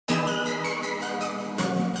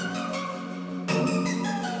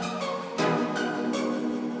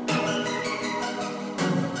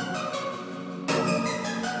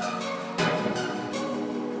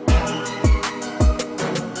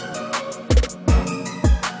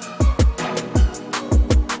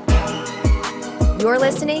You're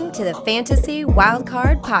listening to the Fantasy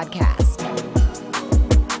Wildcard Podcast.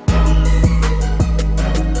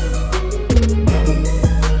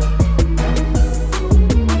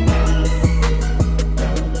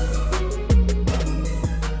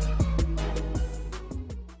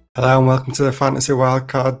 Hello and welcome to the Fantasy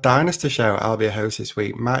Wildcard Dynasty Show. I'll be your host this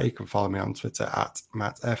week, Matt. You can follow me on Twitter at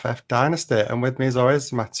MattFFDynasty. And with me as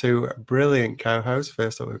always, my two brilliant co-hosts.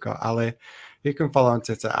 First up, we've got Ali. You can follow on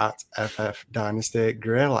Twitter at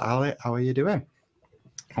FFDynastyGrill. Ali, how are you doing?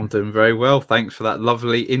 I'm doing very well. Thanks for that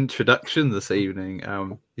lovely introduction this evening.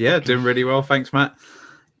 Doing really well. Thanks, Matt.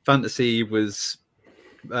 Fantasy was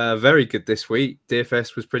very good this week.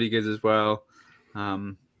 DFS was pretty good as well.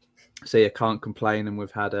 So yeah, can't complain, and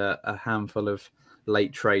we've had a handful of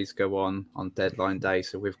late trades go on deadline day,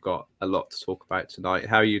 so we've got a lot to talk about tonight.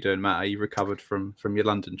 How are you doing, Matt? Are you recovered from your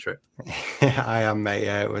London trip? Yeah, I am, mate.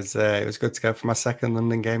 Yeah, it was good to go for my second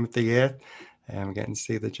London game of the year. Getting to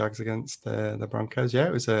see the Jags against the Broncos. Yeah,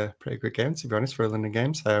 it was a pretty good game, to be honest, for a London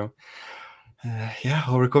game. So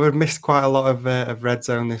all recovered. Missed quite a lot of red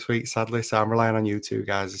zone this week, sadly. So I'm relying on you two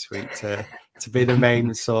guys this week to be the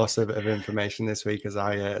main source of information this week as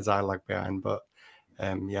I lag behind. But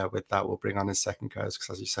with that, we'll bring on his second co-host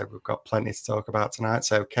because, as you said, we've got plenty to talk about tonight.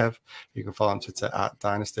 So, Kev, you can follow on Twitter at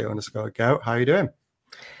Dynasty_Go. How are you doing?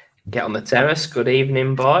 Get on the terrace. Good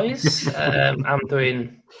evening, boys. I'm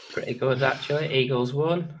doing pretty good, actually. Eagles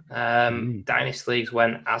won. Dynasty leagues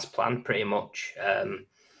went as planned, pretty much.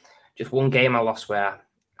 Just one game I lost where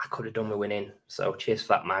I could have done with winning. So, cheers for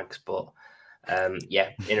that, Mags. But,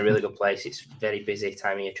 in a really good place. It's very busy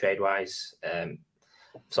time of year trade-wise.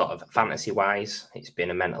 Sort of fantasy-wise, it's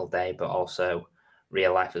been a mental day, but also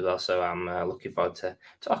real life as well. So I'm looking forward to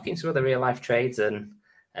talking some of the real-life trades and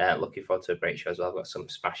looking forward to a great show as well. I've got some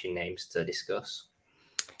smashing names to discuss.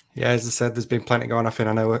 Yeah, as I said, there's been plenty going off in.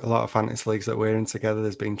 I know a lot of fantasy leagues that we're in together.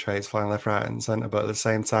 There's been trades flying left, right, and centre. But at the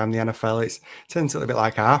same time, the NFL, it's turns out a bit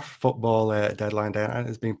like our football deadline day. And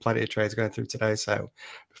there's been plenty of trades going through today. So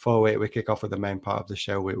before we kick off with the main part of the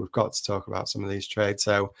show, we've got to talk about some of these trades.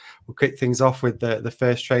 So we'll kick things off with the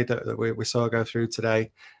first trade that we saw go through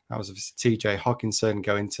today. That was TJ Hockenson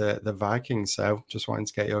going to the Vikings. So just wanting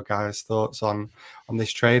to get your guys' thoughts on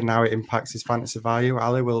this trade and how it impacts his fantasy value.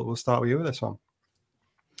 Ali, we'll start with you with this one.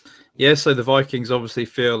 Yeah, so the Vikings obviously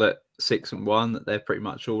feel at 6-1 that they're pretty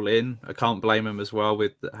much all in. I can't blame them as well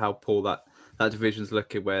with how poor that division's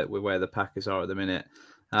looking where the Packers are at the minute.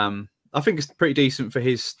 I think it's pretty decent for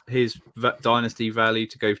his dynasty value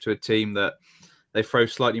to go to a team that they throw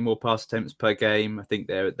slightly more pass attempts per game. I think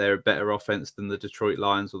they're a better offense than the Detroit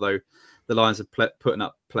Lions, although the Lions are putting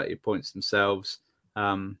up plenty of points themselves.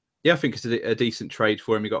 I think it's a decent trade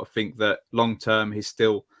for him. You've got to think that long term he's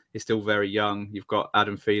still very young. You've got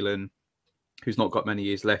Adam Thielen, who's not got many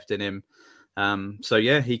years left in him.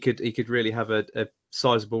 He could really have a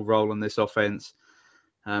sizable role on this offense.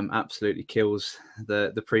 Absolutely kills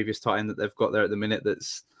the previous tight end that they've got there at the minute.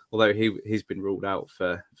 Although he's been ruled out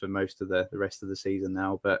for most of the rest of the season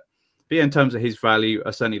now. But in terms of his value,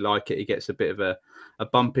 I certainly like it. He gets a bit of a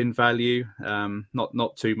bump in value.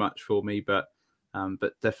 Not too much for me, but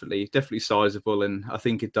definitely sizable. And I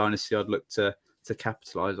think in Dynasty I'd look to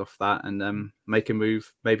capitalize off that and make a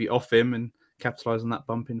move maybe off him and capitalize on that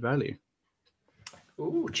bump in value.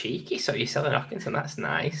 Ooh, cheeky. So you're selling Hockenson. That's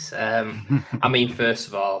nice. I mean, first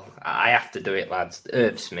of all, I have to do it, lads.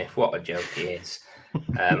 Irv Smith, what a joke he is.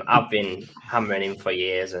 I've been hammering him for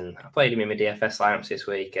years, and I played him in my DFS lineups this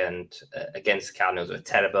week, and against the Cardinals were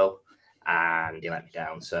terrible, and he let me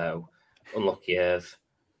down. So unlucky, Irv.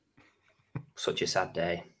 Such a sad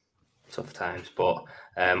day. Tough times, but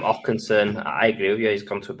Hockenson, I agree with you. He's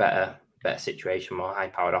gone to a better situation, more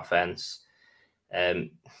high-powered offense.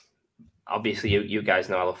 Obviously, you guys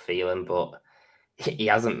know I love Thielen, but he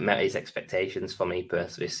hasn't met his expectations for me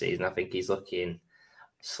personally this season. I think he's looking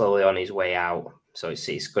slowly on his way out, so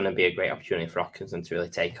it's going to be a great opportunity for Hockenson to really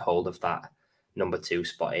take hold of that number 2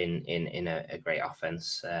 spot in a great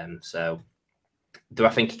offense. So, do I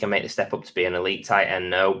think he can make the step up to be an elite tight end?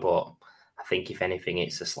 No, but I think if anything,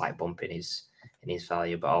 it's a slight bump in his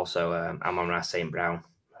value. But also, Amon-Ra St. Brown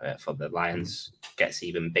for the Lions gets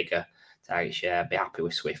even bigger target share. Be happy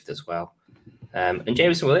with Swift as well. And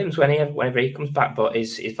Jameson Williams whenever he comes back, but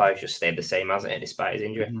his value just stayed the same, hasn't it, despite his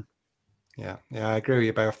injury? Yeah, I agree with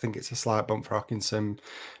you both. I think it's a slight bump for Hockenson,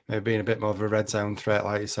 maybe being a bit more of a red zone threat,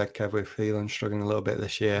 like you said, Kev, with Thielen struggling a little bit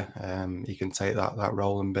this year. He can take that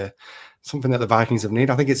role and be something that the Vikings have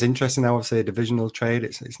needed. I think it's interesting now, obviously, a divisional trade.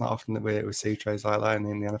 It's not often that we see trades like that in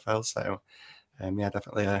the NFL. So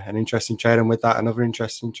Definitely an interesting trade. And with that, another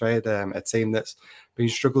interesting trade, a team that's been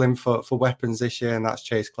struggling for weapons this year, and that's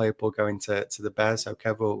Chase Claypool going to the Bears. So,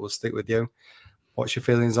 Kev, we'll stick with you. What's your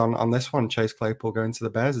feelings on this one? Chase Claypool going to the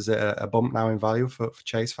Bears. Is it a bump now in value for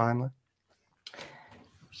Chase finally?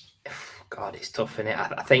 God, it's tough, isn't it?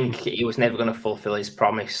 I think he was never going to fulfill his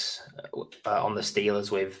promise on the Steelers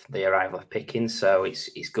with the arrival of Pickens. So it's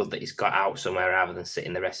good that he's got out somewhere rather than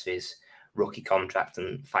sitting the rest of his rookie contract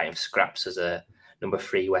and fighting for scraps as a number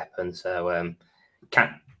 3 weapon. So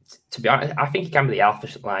to be honest, I think he can be the alpha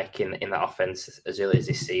like in that offense as early as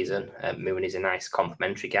this season. Moon is a nice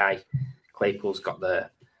complimentary guy. Claypool's got the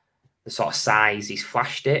sort of size. He's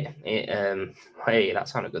flashed it. Hey, that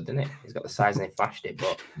sounded good, didn't it? He's got the size and he flashed it.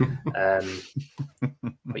 But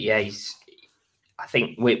yeah, I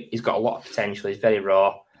think he's got a lot of potential. He's very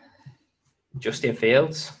raw. Justin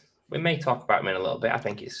Fields, we may talk about him in a little bit. I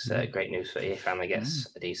think it's great news for he finally gets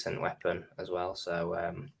a decent weapon as well. So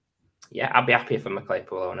I'd be happy if I'm a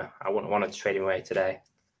Claypool owner. I wouldn't want to trade him away today.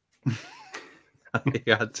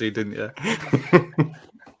 You had to, didn't you?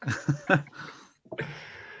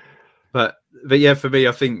 But yeah, for me,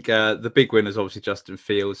 I think the big winner is obviously Justin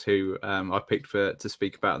Fields, who I picked to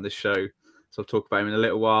speak about on this show. So I'll talk about him in a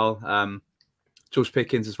little while. George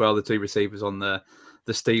Pickens as well, the 2 receivers on the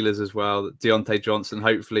Steelers as well. Deontay Johnson,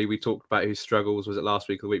 hopefully, we talked about his struggles, was it last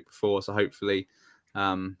week or the week before? So hopefully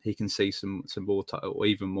he can see some more or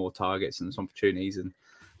even more targets and some opportunities. And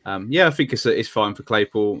I think it's fine for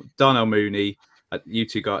Claypool. Darnell Mooney, you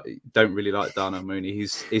two guys don't really like Darnell Mooney.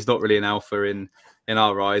 He's not really an alpha in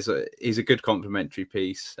our eyes. He's a good complementary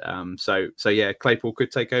piece. So Claypool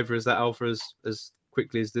could take over as that alpha as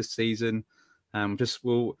quickly as this season.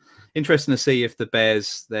 Interesting to see if the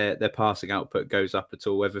Bears their passing output goes up at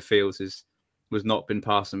all. Whether Fields was not been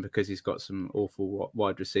passing because he's got some awful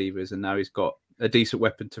wide receivers and now he's got a decent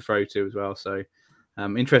weapon to throw to as well. So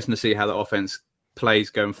interesting to see how the offense plays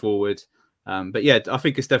going forward. But yeah, I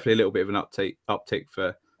think it's definitely a little bit of an uptick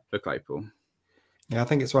for Claypool. Yeah, I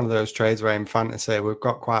think it's one of those trades where in fantasy we've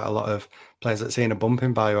got quite a lot of players that seeing a bump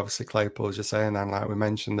in value. Obviously, Claypool, as you're saying, and like we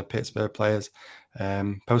mentioned, the Pittsburgh players,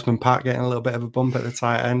 Postman Pat getting a little bit of a bump at the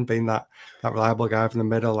tight end, being that reliable guy from the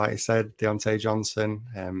middle, like you said, Deontay Johnson,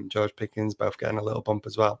 George Pickens, both getting a little bump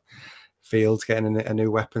as well. Fields getting a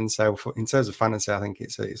new weapon. So in terms of fantasy, I think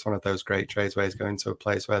it's one of those great trades where he's going to a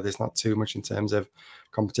place where there's not too much in terms of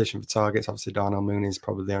competition for targets. Obviously, Darnell Mooney is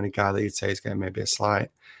probably the only guy that you'd say is getting maybe a slight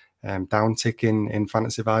downtick in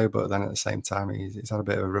fantasy value, but then at the same time he's had a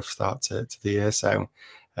bit of a rough start to the year. So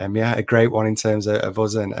a great one in terms of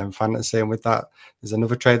us and fantasy. And with that, there's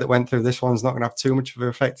another trade that went through. This one's not going to have too much of an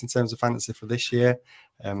effect in terms of fantasy for this year.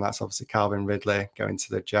 That's obviously Calvin Ridley going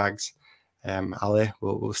to the Jags. Ali,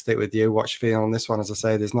 we'll stick with you. What's your feeling on this one? As I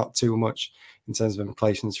say, there's not too much in terms of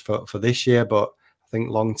implications for this year, but I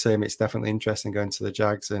think long term it's definitely interesting going to the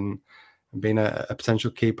Jags and being a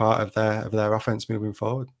potential key part of their offense moving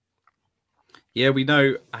forward. Yeah, we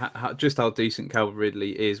know just how decent Calvin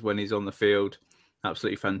Ridley is when he's on the field.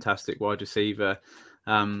 Absolutely fantastic wide receiver.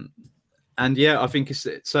 And yeah, I think it's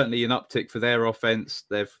certainly an uptick for their offense.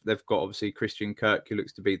 They've got obviously Christian Kirk, who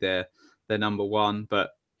looks to be their number 1,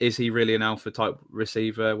 but is he really an alpha type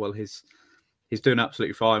receiver? Well, he's doing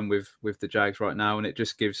absolutely fine with the Jags right now, and it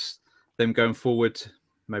just gives them going forward.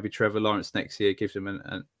 Maybe Trevor Lawrence next year gives them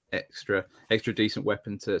an extra decent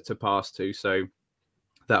weapon to pass to. So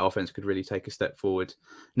that offense could really take a step forward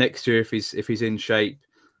next year if he's in shape.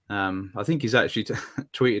 I think he's actually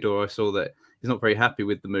tweeted, or I saw that he's not very happy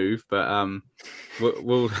with the move, but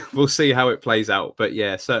we'll see how it plays out. But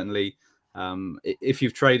yeah, certainly if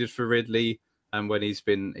you've traded for Ridley and when he's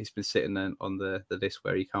been sitting on the list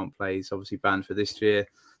where he can't play, he's obviously banned for this year,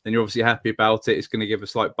 then you're obviously happy about it. It's going to give a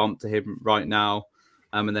slight bump to him right now,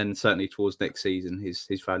 and then certainly towards next season his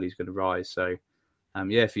value is going to rise. So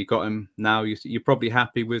if you got him now, you're probably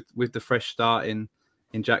happy with the fresh start in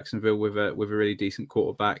Jacksonville with a really decent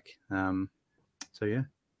quarterback. So yeah.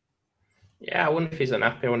 Yeah, I wonder if he's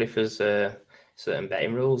unhappy. I wonder if there's certain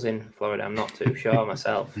betting rules in Florida. I'm not too sure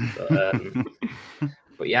myself.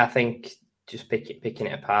 But yeah, I think just picking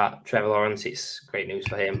it apart. Trevor Lawrence, it's great news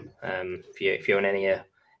for him. If you own any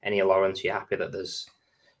of Lawrence, you're happy that there's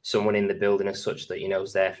someone in the building as such that you know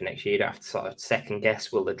is there for next year. You don't have to sort of second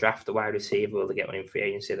guess, will they draft a wide receiver? Will they get one in free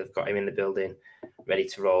agency? They've got him in the building, ready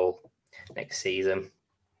to roll next season.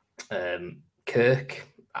 Kirk,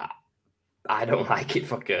 I don't like it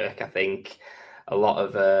for Kirk. I think a lot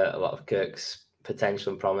of Kirk's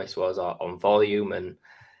potential and promise was on volume, and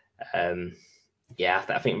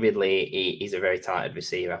I think Ridley, he's a very talented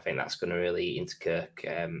receiver. I think that's going to really into Kirk.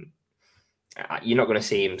 You're not going to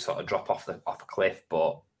see him sort of drop off a cliff,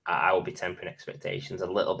 but I will be tempering expectations a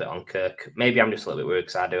little bit on Kirk. Maybe I'm just a little bit worried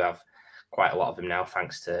because I do have quite a lot of him now,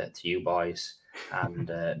 thanks to you boys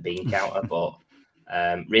and Bean Counter. But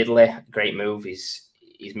Ridley, great move. He's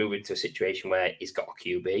moving to a situation where he's got a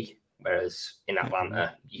QB, whereas in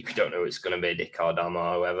Atlanta, you don't know it's going to be Dick or Dom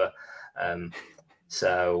or whoever.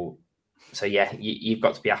 So yeah, you've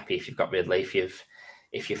got to be happy if you've got Ridley.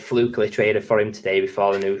 If you flukily traded for him today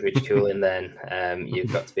before the news reached Coolin, then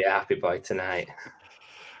you've got to be a happy boy tonight.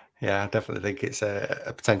 Yeah, I definitely think it's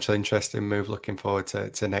a potential interesting move. Looking forward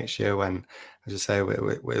to next year when, as I say,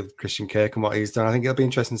 with Christian Kirk and what he's done. I think it'll be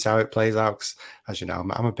interesting to see how it plays out. Because, as you know,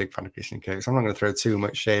 I'm a big fan of Christian Kirk, so I'm not going to throw too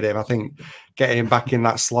much shade at him. I think getting him back in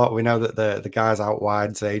that slot, we know that the guys out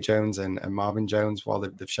wide, Zay Jones and Marvin Jones, while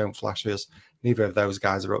they've shown flashes, neither of those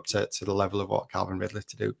guys are up to the level of what Calvin Ridley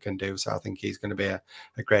can do. So I think he's going to be a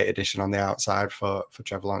great addition on the outside for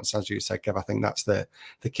Trevor Lawrence. As you said, Kev, I think that's the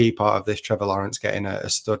key part of this. Trevor Lawrence getting a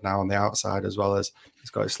stud now on the outside, as well as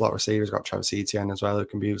he's got his slot receiver. He's got Travis Etienne as well, who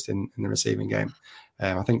can be used in the receiving game.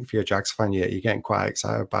 I think if you're a Jags fan, you're getting quite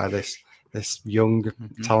excited by this young,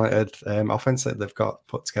 talented offense that they've got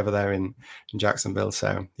put together there in Jacksonville.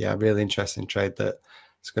 So yeah, really interesting trade that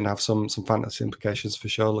it's going to have some fantasy implications for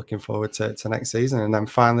sure. Looking forward to next season. And then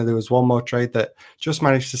finally, there was one more trade that just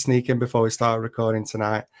managed to sneak in before we started recording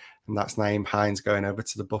tonight, and that's Nyheim Hines going over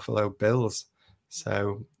to the Buffalo Bills.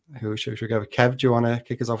 So who should we go with? Kev, do you want to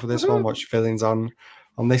kick us off with this one? What's your feelings on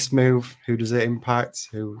this move? Who does it impact?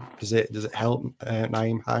 Who does it help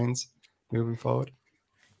Nyheim Hines moving forward?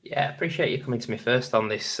 Yeah, I appreciate you coming to me first on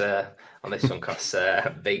this one, because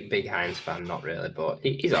big Hines fan, not really, but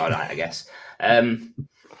he's all right, I guess.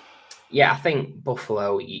 Yeah, I think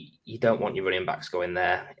Buffalo, you don't want your running backs going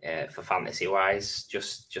there for fantasy wise,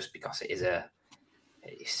 just because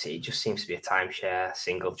it just seems to be a timeshare.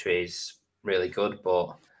 Singletary's really good,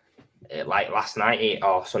 but like last night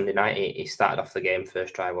or Sunday night, he started off the game.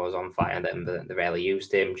 First drive was on fire, and then they rarely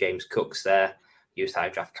used him. James Cook's there, used high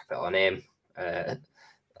draft capital on him.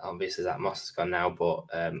 Obviously, Zach Moss has gone now,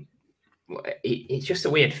 but it's just a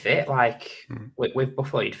weird fit. Like with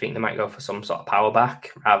Buffalo, you'd think they might go for some sort of power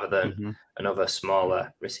back rather than another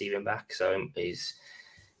smaller receiving back. So he's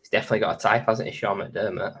definitely got a type, hasn't he, Sean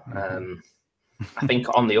McDermott? I think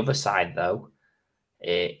on the other side, though,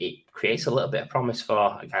 it creates a little bit of promise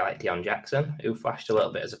for a guy like Deion Jackson, who flashed a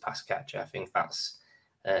little bit as a pass catcher. I think that's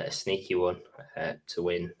a sneaky one to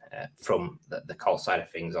win from the Colts side of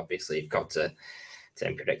things. Obviously, you've got to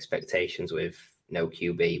temper expectations with no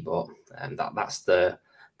QB, but that's the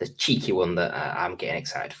cheeky one that I'm getting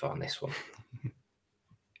excited for on this one.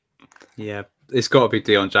 Yeah, it's got to be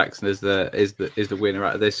Deion Jackson is the winner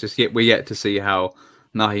out of this. Just we're yet to see how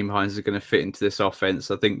Nyheim Hines is going to fit into this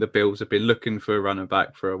offense. I think the Bills have been looking for a running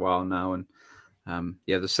back for a while now, and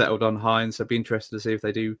they've settled on Hines. I'd be interested to see if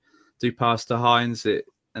they do pass to Hines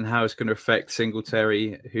and how it's going to affect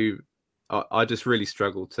Singletary, who I just really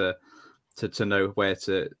struggle to know where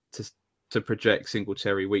to project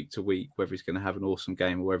Singletary week to week, whether he's going to have an awesome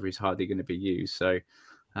game or whether he's hardly going to be used. So,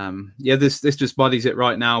 this just muddies it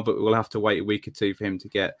right now, but we'll have to wait a week or two for him to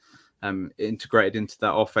get integrated into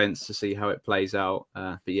that offense to see how it plays out.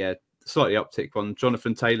 But yeah, slightly uptick on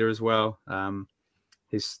Jonathan Taylor as well.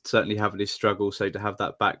 He's certainly having his struggle. So to have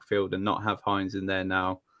that backfield and not have Hines in there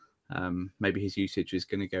now, maybe his usage is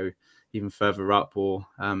going to go even further up. Or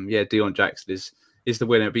Deion Jackson is the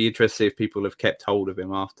winner. It'd be interesting to see if people have kept hold of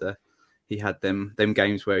him after he had them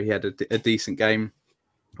games where he had a decent game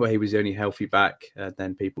where he was the only healthy back.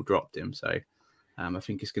 Then people dropped him. So I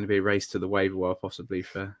think it's going to be a race to the waiver wire possibly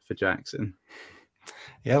for Jackson.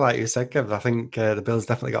 Yeah, like you said, Kev, I think the Bills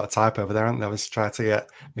definitely got a type over there, haven't they? I was trying to get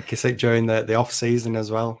McKissick during the off season as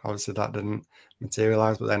well. Obviously that didn't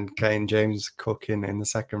materialise, but then getting James Cook in the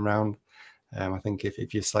second round. I think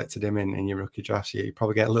if you selected him in your rookie draft, you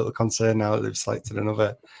probably get a little concerned now that they've selected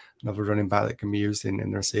another running back that can be used in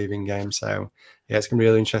the receiving game. So yeah, it's going to be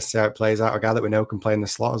really interesting to see how it plays out. A guy that we know can play in the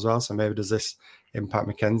slot as well. So maybe does this impact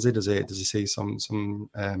McKenzie? Does he see some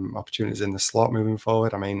opportunities in the slot moving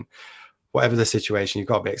forward? I mean, whatever the situation, you've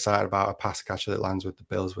got to be excited about a pass catcher that lands with the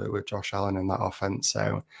Bills with Josh Allen in that offense.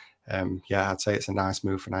 So I'd say it's a nice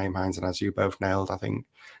move for Nyheim Hines. And as you both nailed, I think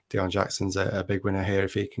Deion Jackson's a big winner here.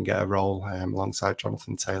 If he can get a role alongside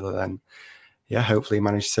Jonathan Taylor, then hopefully he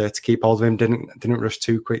managed to keep hold of him. Didn't rush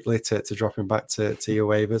too quickly to drop him back to your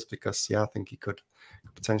waivers, because I think he could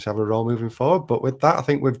potentially have a role moving forward. But with that, I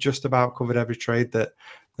think we've just about covered every trade that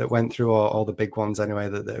went through all the big ones anyway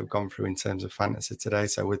that have gone through in terms of fantasy today.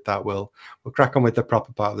 So with that, we'll crack on with the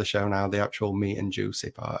proper part of the show now, the actual meat and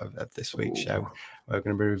juicy part of this week's show. We're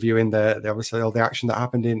going to be reviewing the obviously all the action that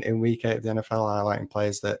happened in week 8 of the NFL, highlighting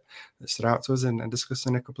players that stood out to us and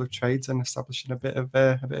discussing a couple of trades and establishing a bit of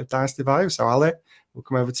dynasty value. So Ali, we'll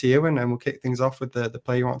come over to you and we'll kick things off with the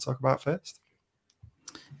player you want to talk about first.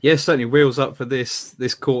 Yes, certainly wheels up for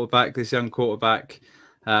this quarterback, this young quarterback,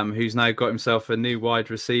 who's now got himself a new wide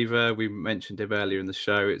receiver. We mentioned him earlier in the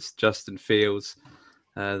show. It's Justin Fields,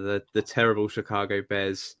 the terrible Chicago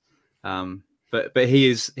Bears. But he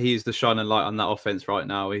is the shining light on that offense right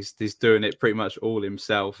now. He's doing it pretty much all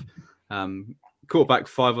himself. Quarterback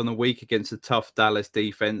 5 on the week against a tough Dallas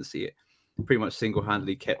defense. He pretty much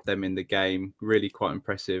single-handedly kept them in the game. Really quite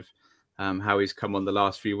impressive how he's come on the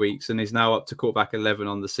last few weeks, and he's now up to quarterback 11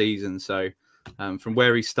 on the season. So from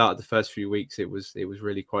where he started the first few weeks, it was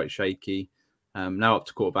really quite shaky. Now up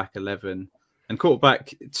to quarterback 11 and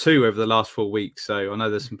quarterback 2 over the last 4 weeks. So I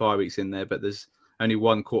know there's some bye weeks in there, but there's only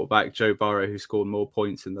one quarterback, Joe Burrow, who scored more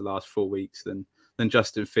points in the last 4 weeks than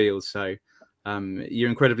Justin Fields. So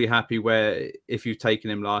you're incredibly happy where if you've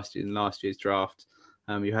taken him in last year's draft,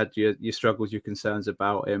 you had your struggles, your concerns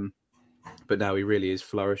about him, but now he really is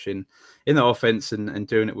flourishing in the offense and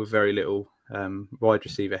doing it with very little wide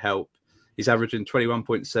receiver help. He's averaging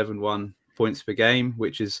 21.71 points per game,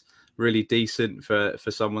 which is really decent for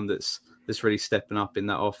someone that's really stepping up in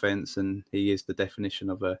that offense, and he is the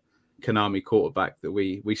definition of a Konami quarterback that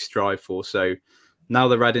we strive for. So now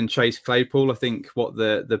they're adding Chase Claypool. I think what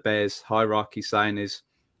the Bears hierarchy saying is,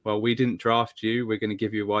 well, we didn't draft you. We're going to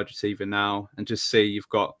give you a wide receiver now and just see you've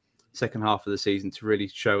got second half of the season to really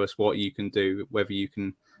show us what you can do, whether you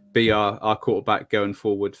can be our quarterback going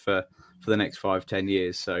forward for the next 5-10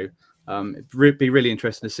 years. So it'd be really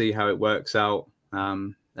interesting to see how it works out.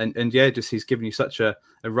 And yeah, just he's given you such a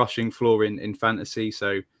rushing floor in fantasy.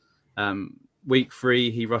 So week 3,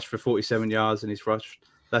 he rushed for 47 yards, and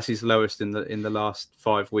that's his lowest in the last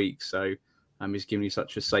 5 weeks. So he's given you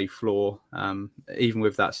such a safe floor, even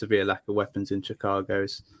with that severe lack of weapons in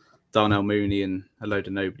Chicago's Darnell Mooney and a load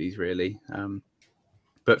of nobodies really.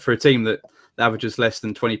 But for a team that averages less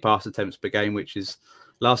than 20 pass attempts per game, which is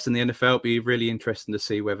last in the NFL, it'll be really interesting to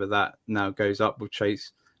see whether that now goes up with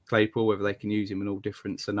Chase Claypool, whether they can use him in all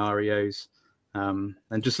different scenarios. And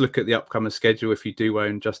just look at the upcoming schedule. If you do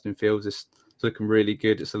own Justin Fields, it's looking really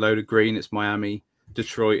good. It's a load of green. It's Miami,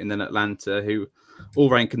 Detroit, and then Atlanta, who all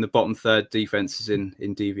rank in the bottom third defenses in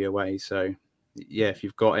DVOA. So yeah, if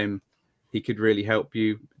you've got him, he could really help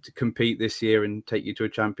you to compete this year and take you to a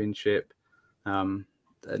championship. And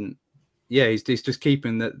yeah, he's just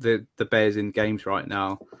keeping the Bears in games right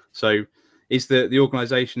now. So is the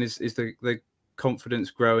organization, is the confidence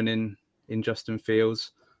growing in Justin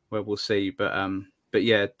Fields? Well, we'll see. But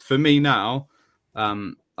yeah, for me now,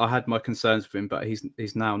 I had my concerns with him, but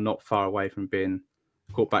he's now not far away from being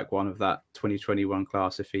quarterback 1 of that 2021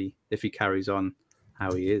 class if he carries on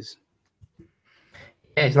how he is.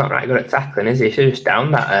 Yeah, he's not right good at tackling, is he? He should have just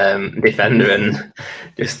down that defender and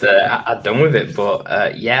just had done with it.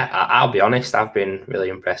 But yeah, I'll be honest, I've been really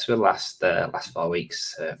impressed with the last 4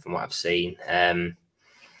 weeks from what I've seen.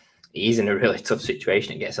 He's in a really tough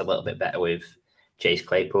situation. It gets a little bit better with Chase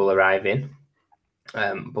Claypool arriving.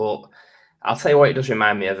 But I'll tell you what it does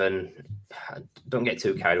remind me of, and don't get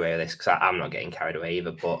too carried away with this because I'm not getting carried away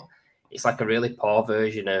either, but it's like a really poor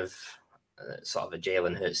version of sort of a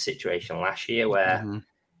Jalen Hurts situation last year where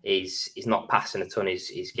he's not passing a ton,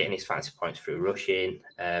 he's getting his fantasy points through rushing.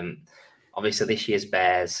 Obviously this year's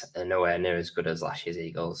Bears are nowhere near as good as last year's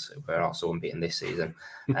Eagles, who are also unbeaten this season.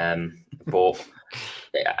 But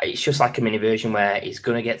it's just like a mini version where he's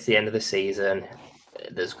going to get to the end of the season.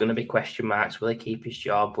 There's going to be question marks. Will he keep his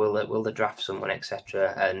job? Will they draft someone,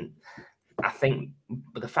 etc.? And I think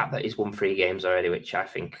the fact that he's won 3 games already, which I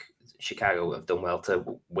think Chicago have done well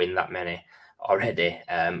to win that many already,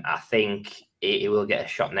 I think he will get a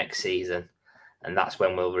shot next season, and that's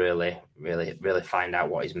when we'll really find out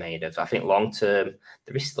what he's made of. I think long term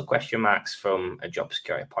there is still question marks from a job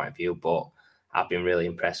security point of view, but I've been really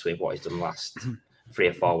impressed with what he's done last 3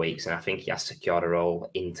 or 4 weeks, and I think he has secured a role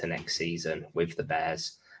into next season with the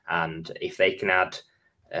Bears. And if they can add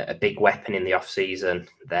a big weapon in the off season,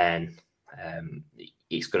 then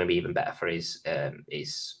it's going to be even better for his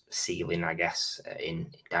ceiling, I guess, in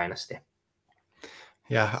Dynasty.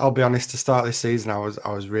 Yeah, I'll be honest. To start this season, I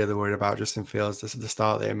was really worried about Justin Fields. This is the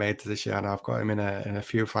start that he made to this year, and I've got him in a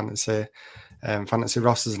few fantasy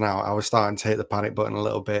rosters now. I was starting to hit the panic button a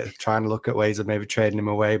little bit, trying to look at ways of maybe trading him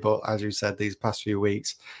away. But as you said, these past few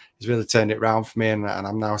weeks, he's really turned it around for me, and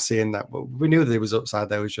I'm now seeing that. We knew that he was upside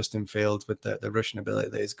there with Justin Fields with the rushing ability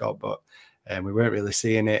that he's got, but we weren't really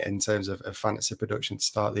seeing it in terms of fantasy production to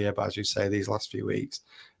start the year. But as you say, these last few weeks,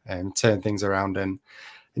 turn things around. And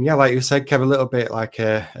yeah, like you said, Kev, a little bit like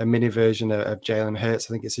a mini version of Jalen Hurts.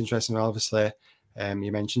 I think it's interesting. Obviously, you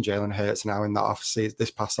mentioned Jalen Hurts now in that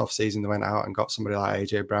this past off season, they went out and got somebody like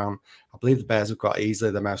AJ Brown. I believe the Bears have got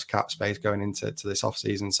easily the most cap space going into this off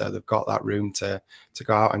season, so they've got that room to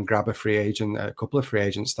go out and grab a couple of free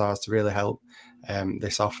agent stars to really help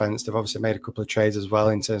this offense. They've obviously made a couple of trades as well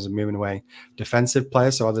in terms of moving away defensive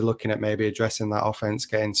players. So are they looking at maybe addressing that offense,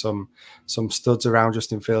 getting some studs around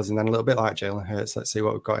Justin Fields, and then a little bit like Jalen Hurts, let's see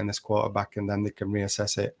what we've got in this quarterback, and then they can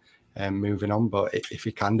reassess it moving on. But if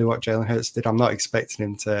he can do what Jalen Hurts did, I'm not expecting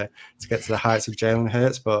him to get to the heights of Jalen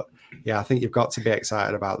Hurts, but yeah, I think you've got to be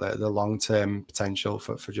excited about the long-term potential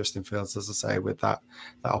for Justin Fields, as I say, with that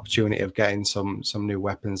opportunity of getting some new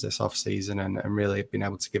weapons this off-season and really being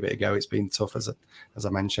able to give it a go. It's been tough, as I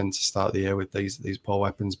mentioned, to start the year with these poor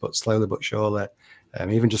weapons, but slowly but surely,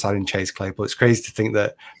 even just adding Chase Claypool, it's crazy to think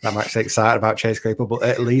that I'm actually excited about Chase Claypool, but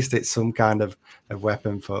at least it's some kind of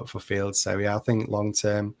weapon for Fields. So yeah, I think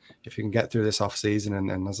long-term, if you can get through this off-season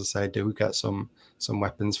and as I say, do get some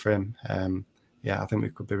weapons for him, yeah, I think we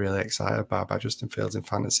could be really excited about Justin Fields in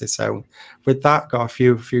fantasy. So with that, got a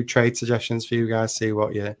few trade suggestions for you guys, see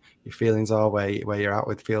what your feelings are, where you're at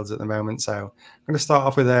with Fields at the moment. So I'm going to start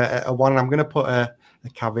off with a one, and I'm going to put a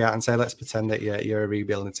caveat and say, let's pretend that you're a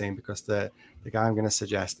rebuilding team, because the guy I'm going to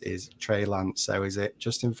suggest is Trey Lance. So is it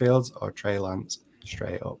Justin Fields or Trey Lance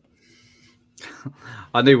straight up?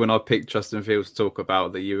 I knew when I picked Justin Fields to talk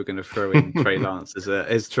about that you were going to throw in Trey Lance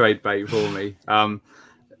as trade bait for me.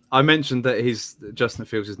 I mentioned that Justin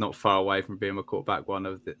Fields is not far away from being a quarterback one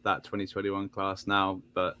of that 2021 class now,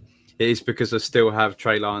 but it is because I still have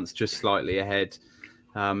Trey Lance just slightly ahead.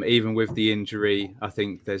 Even with the injury, I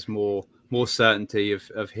think there's more certainty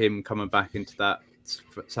of him coming back into that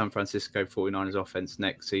San Francisco 49ers offense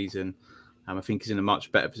next season. I think he's in a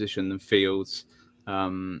much better position than Fields.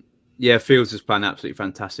 Fields is playing absolutely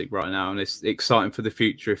fantastic right now, and it's exciting for the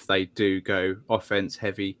future if they do go offense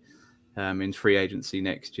heavy in free agency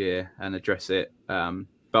next year and address it. But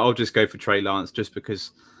I'll just go for Trey Lance just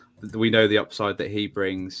because we know the upside that he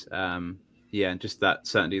brings. And just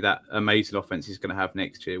certainly that amazing offense he's going to have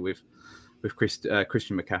next year with Christian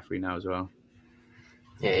McCaffrey now as well.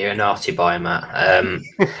 Yeah, you're a naughty boy, Matt.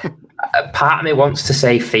 Part of me wants to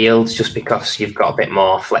say Fields just because you've got a bit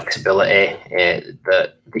more flexibility.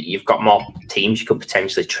 That you've got more teams you could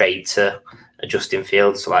potentially trade to Justin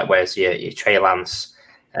Fields. So whereas your Trey Lance,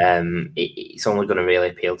 it's only going to really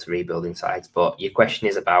appeal to rebuilding sides. But your question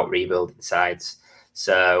is about rebuilding sides.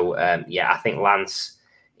 So I think Lance,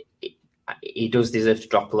 he does deserve to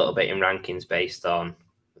drop a little bit in rankings based on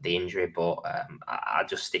the injury, but I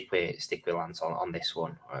just stick with Lance on this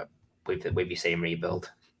one with your same rebuild.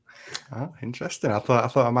 Oh, interesting. I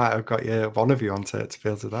thought I might have got one of you onto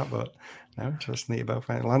Fields with that, but no, interesting that you both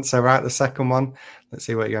went Lance. So right, the second one, let's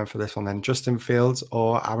see what you're going for this one then. Justin Fields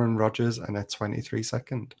or Aaron Rodgers and a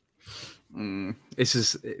 23-second. This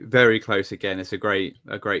is very close again. It's a great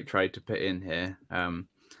trade to put in here. And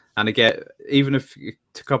again, even if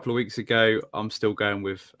a couple of weeks ago, I'm still going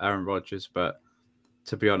with Aaron Rodgers, but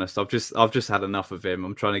to be honest, I've just had enough of him.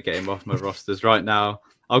 I'm trying to get him off my rosters right now.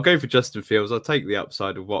 I'll go for Justin Fields. I'll take the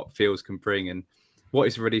upside of what Fields can bring and what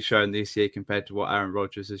he's already shown this year compared to what Aaron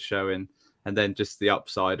Rodgers is showing, and then just the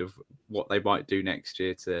upside of what they might do next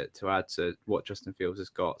year to add to what Justin Fields has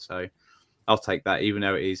got. So I'll take that, even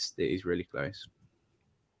though it is really close.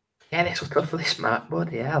 Yeah, this was tough for this, Matt.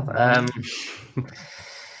 Bloody hell.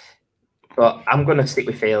 But I'm going to stick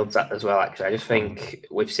with Fields as well, actually. I just think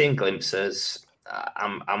we've seen glimpses.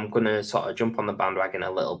 I'm going to sort of jump on the bandwagon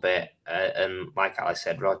a little bit. And like I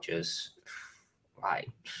said, Rodgers,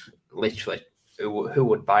 literally, who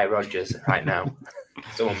would buy Rodgers right now?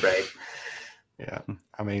 Someone brave. Yeah,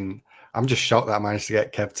 I mean, I'm just shocked that I managed to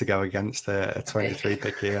get Kev to go against a 23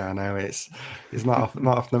 pick here. I know it's not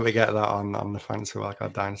often we get that on the Fantasy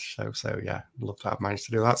Wildcard Dynasty show. So yeah, love that I've managed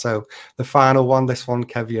to do that. So the final one, this one,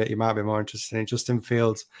 Kev, you might be more interested in Justin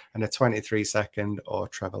Fields and a 23-second or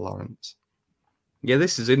Trevor Lawrence. Yeah,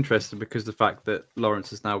 this is interesting because the fact that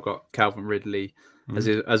Lawrence has now got Calvin Ridley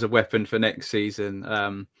as a weapon for next season.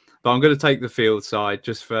 But I'm going to take the Field side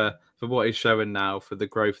just for what he's showing now, for the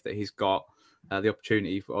growth that he's got, the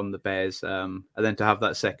opportunity on the Bears, and then to have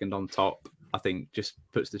that second on top. I think just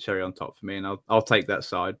puts the cherry on top for me, and I'll take that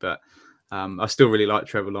side. But I still really like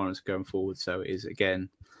Trevor Lawrence going forward, so it is again,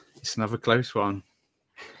 it's another close one.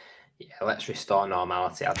 Yeah, let's restore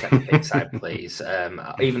normality. I'll take the pick side, please.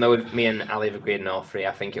 Even though me and Ali have agreed on all three,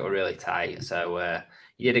 I think it were really tight. So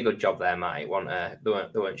you did a good job there, Matt.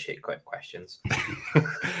 There weren't shit quick questions.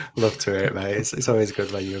 Love to hear it, mate. It's always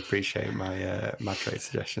good when you appreciate my trade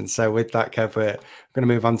suggestions. So with that, Kev, we're going to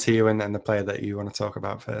move on to you and the player that you want to talk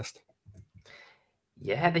about first.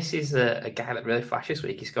 Yeah, this is a guy that really flashed this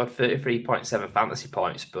week. He scored 33.7 fantasy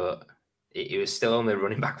points, but he was still only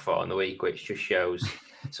running back 4 in the week, which just shows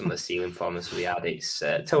some of the ceiling performance we had. It's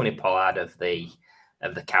Tony Pollard of the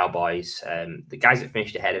Cowboys. The guys that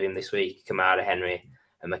finished ahead of him this week, Kamara, Henry,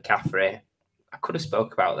 and McCaffrey. I could have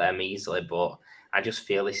spoke about them easily, but I just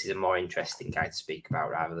feel this is a more interesting guy to speak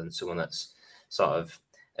about rather than someone that's sort of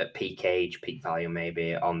at peak age, peak value,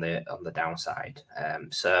 maybe on the downside.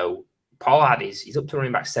 So Pollard he's up to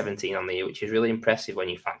running back 17 on the year, which is really impressive when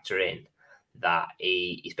you factor in that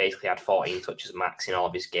he's basically had 14 touches max in all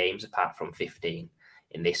of his games, apart from 15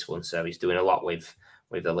 in this one. So he's doing a lot with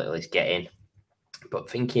the little he's getting.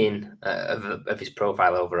 But thinking of his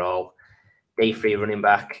profile overall, day 3 running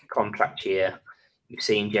back, contract year, you've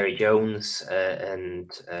seen Jerry Jones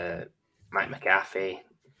and Mike McCarthy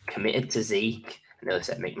committed to Zeke. I nearly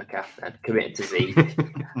said Mick McCarthy, committed to Zeke.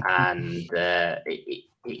 And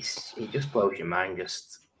it just blows your mind.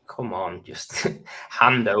 Just come on, just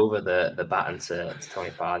hand over the baton to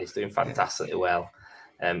Tony Pollard. He's doing fantastically well.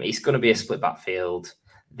 It's going to be a split backfield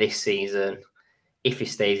this season. If he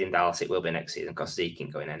stays in Dallas, it will be next season because Zeke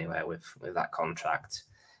ain't going anywhere with that contract.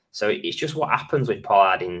 So it's just what happens with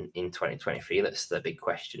Pollard in 2023. That's the big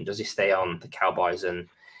question. Does he stay on the Cowboys and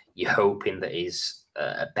you're hoping that he's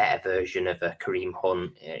a better version of a Kareem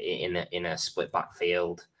Hunt in a split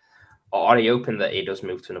backfield? Or are you hoping that he does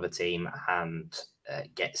move to another team and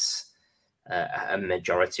gets a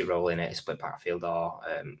majority role in a split backfield or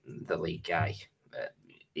the league guy?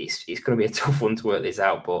 It's going to be a tough one to work this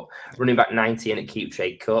out, but running back 90 in a keep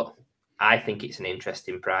trade cut, I think it's an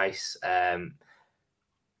interesting price.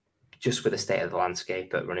 Just with the state of the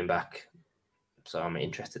landscape at running back. So I'm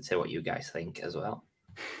interested to hear what you guys think as well.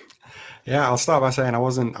 Yeah, I'll start by saying I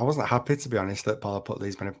wasn't happy, to be honest, that Pollard put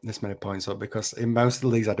this many points up, because in most of the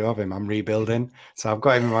leagues I do have him, I'm rebuilding. So I've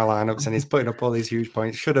got him in my lineups and he's putting up all these huge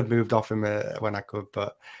points. Should have moved off him when I could,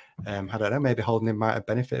 but I don't know, maybe holding him might have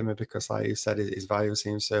benefited me because, like you said, his value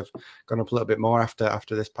seems to have gone up a little bit more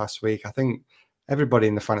after this past week. I think everybody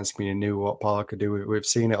in the fantasy community knew what Pollard could do. We've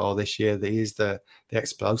seen it all this year, that he's the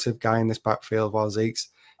explosive guy in this backfield, while he's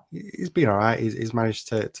been all right. He's managed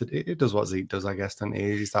to he does what Zeke does, I guess, and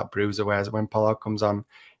he's that bruiser, whereas when Pollard comes on,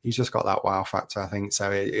 he's just got that wow factor, I think.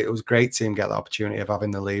 So it was great to him get the opportunity of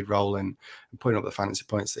having the lead role and putting up the fantasy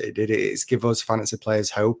points that he did. It's give us fantasy players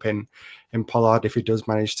hope in Pollard. If he does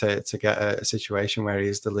manage to get a situation where he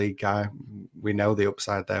is the lead guy, we know the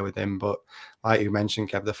upside there with him. But like you mentioned,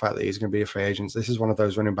 Kev, the fact that he's going to be a free agent, this is one of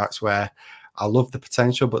those running backs where I love the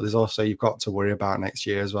potential, but there's also, you've got to worry about next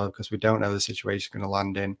year as well, because we don't know the situation going to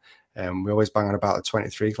land in. We always bang on about the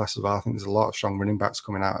 23 class as well. I think there's a lot of strong running backs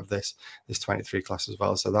coming out of this 23 class as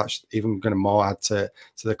well. So that's even going to more add to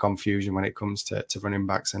the confusion when it comes to running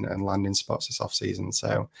backs and landing spots this offseason.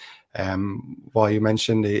 So while you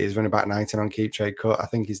mentioned he's running back 19 on keep trade cut, I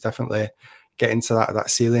think he's definitely getting to that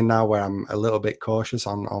ceiling now where I'm a little bit cautious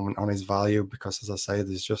on his value, because, as I say,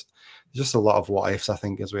 there's just a lot of what ifs, I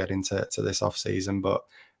think, as we head into this off season. But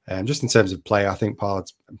just in terms of play, I think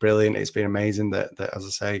Pollard's brilliant. It's been amazing that, as I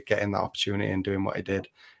say, getting that opportunity and doing what he did.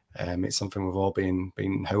 It's something we've all been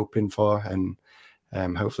hoping for, and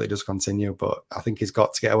hopefully it does continue. But I think he's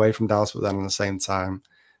got to get away from Dallas, but then at the same time,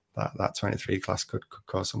 that 23 class could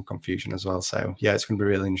cause some confusion as well. So yeah, it's going to be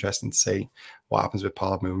really interesting to see what happens with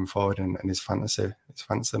Pollard moving forward and his fantasy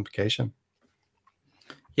implication.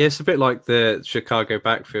 Yeah, it's a bit like the Chicago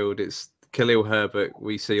backfield. It's Khalil Herbert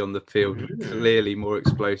we see on the field, clearly more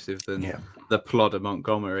explosive than the plodder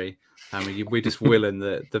Montgomery. I mean, we're just willing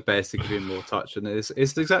the Bears to give him more touch, and it's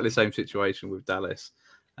exactly the same situation with Dallas.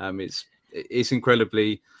 It's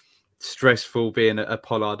incredibly stressful being a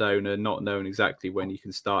Pollard owner, not knowing exactly when you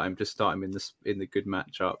can start him. Just start him in the good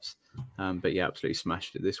matchups. But yeah, absolutely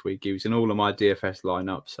smashed it this week. He was in all of my DFS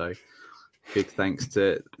lineup, so big thanks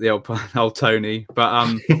to the old Tony.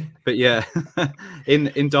 But yeah,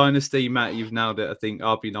 in Dynasty, Matt, you've nailed it. I think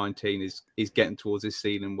RB19 is getting towards this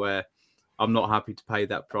ceiling where I'm not happy to pay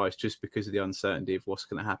that price just because of the uncertainty of what's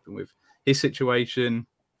going to happen with his situation.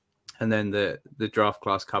 And then the draft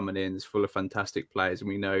class coming in is full of fantastic players, and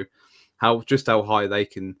we know how high they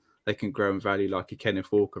can grow in value, like a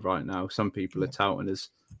Kenneth Walker right now. Some people are touting as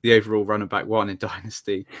the overall running back one in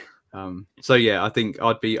Dynasty. So yeah, I think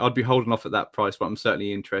I'd be holding off at that price, but I'm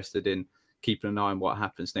certainly interested in keeping an eye on what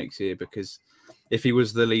happens next year, because if he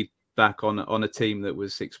was the lead back on a team that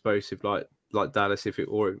was explosive like Dallas, if it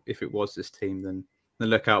was this team, then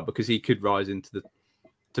look out, because he could rise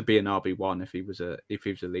to be an RB1 if he was a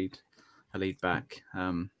lead back.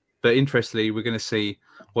 But interestingly, we're going to see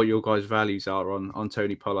what your guys' values are on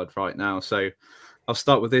Tony Pollard right now. So I'll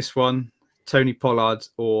start with this one: Tony Pollard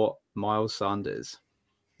or Miles Sanders?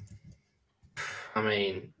 I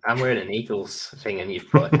mean, I'm wearing an Eagles thing and you've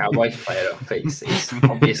put a Cowboys player up. It's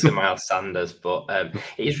obviously Miles Sanders, but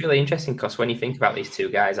it is really interesting because when you think about these two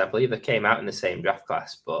guys, I believe they came out in the same draft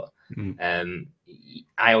class, but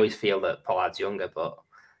I always feel that Pollard's younger, but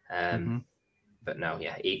no,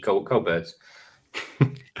 yeah, go Birds.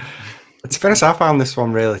 To be honest, I found this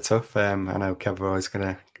one really tough. I know Kevin always going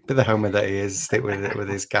to be the homer that he is, stick with it with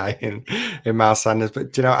his guy in Miles Sanders.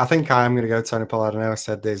 But I think I'm going to go Tony Pollard. I know I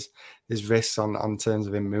said there's risks on terms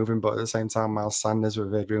of him moving, but at the same time, Miles Sanders,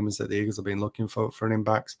 we've heard rumours that the Eagles have been looking for running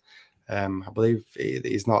backs. I believe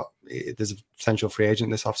he's not. There's a potential free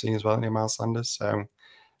agent this offseason as well, isn't he, Miles Sanders? So,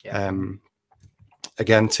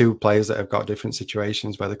 again, two players that have got different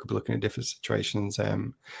situations where they could be looking at different situations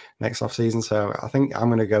next offseason. So I think I'm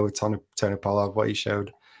going to go with Tony Pollard. What he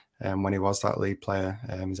showed when he was that lead player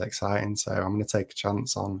is exciting. So I'm going to take a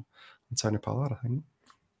chance on Tony Pollard, I think.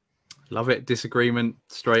 Love it. Disagreement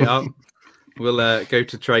straight up. We'll go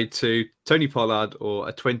to trade to Tony Pollard or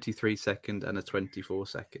a 23-second and a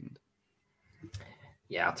 24-second.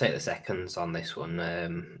 Yeah, I'll take the seconds on this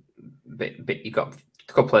one. But you got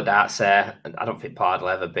a couple of darts there. I don't think Pollard will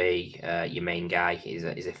ever be your main guy. He's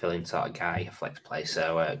a fill-in sort of guy, a flex play.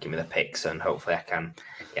 So give me the picks and hopefully I can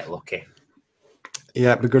get lucky.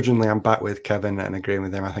 Yeah, begrudgingly, I'm back with Kevin and agreeing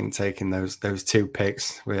with him. I think taking those two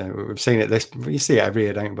picks, we've seen it. You see it every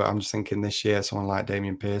year, don't you? But I'm just thinking this year, someone like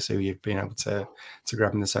Dameon Pierce, who you've been able to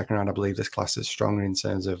grab in the second round, I believe this class is stronger in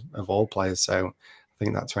terms of all players. So I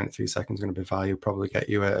think that 23 seconds is going to be value. Probably get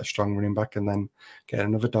you a strong running back and then get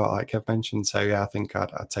another dart like Kev mentioned. So yeah, I think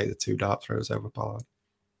I'd take the two dart throws over Pollard.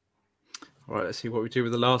 All right, let's see what we do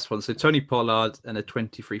with the last one. So Tony Pollard and a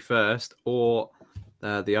 23 first, or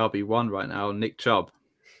the RB1 right now, Nick Chubb.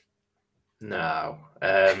 No.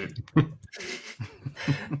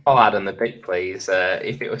 Pollard on the pick, please.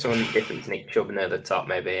 If it was someone different to Nick Chubb near the top,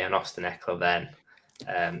 maybe an Austin Eckler,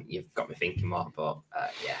 then you've got me thinking more. But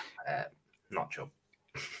not Chubb.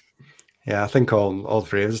 Yeah, I think all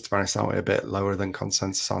three of us, to be honest, aren't we a bit lower than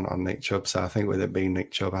consensus on Nick Chubb? So I think with it being Nick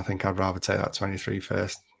Chubb, I think I'd rather take that 23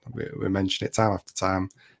 first. We mentioned it time after time,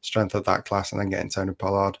 strength of that class, and then getting Tony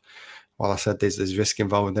Pollard. While I said there's risk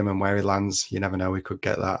involved with him and where he lands, you never know. We could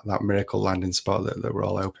get that miracle landing spot that we're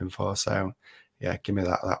all hoping for. So, yeah, give me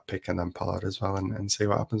that pick and then Pollard as well and see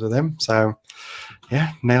what happens with him. So,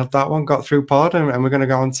 yeah, nailed that one. Got through Pollard and we're going to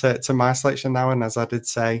go on to my selection now. And as I did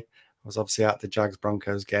say, I was obviously at the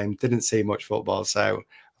Jags-Broncos game. Didn't see much football, so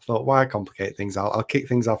I thought, why complicate things? I'll kick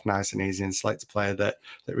things off nice and easy and select a player that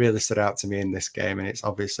really stood out to me in this game, and it's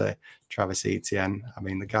obviously Travis Etienne. I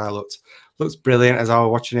mean, the guy looks brilliant as I was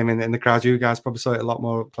watching him in the crowd. You guys probably saw it a lot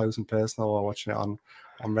more up close and personal while watching it on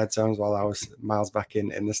Red Zones while I was miles back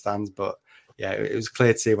in the stands, but yeah, it was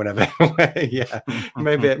clear to see whenever. Yeah,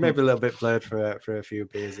 maybe a little bit blurred for a few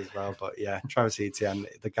beers as well. But yeah, Travis Etienne,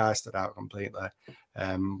 the guy stood out completely.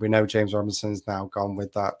 We know James Robinson's now gone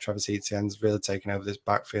with that. Travis Etienne's really taken over this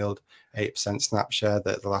backfield, 8% snap share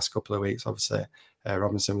the last couple of weeks. Obviously,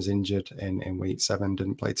 Robinson was injured in week 7,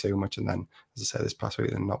 didn't play too much. And then, as I say, this past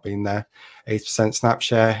week, they've not been there. 8% snap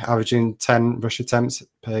share, averaging 10 rush attempts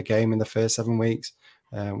per game in the first 7 weeks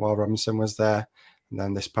while Robinson was there. And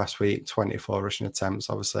then this past week, 24 rushing attempts.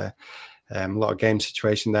 Obviously, a lot of game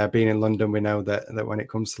situation there. Being in London, we know that when it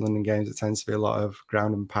comes to London games, it tends to be a lot of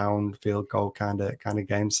ground and pound, field goal kind of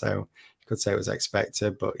games. So you could say it was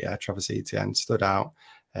expected. But yeah, Travis Etienne stood out.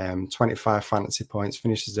 25 fantasy points,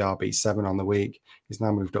 finishes the RB7 on the week. He's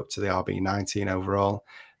now moved up to the RB19 overall.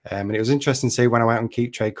 And it was interesting to see when I went on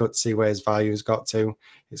Keep Trade Cut to see where his value has got to.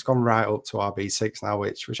 It's gone right up to RB6 now,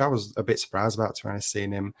 which I was a bit surprised about, to be honest,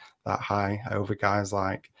 seeing him that high over guys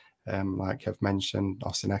like I've mentioned,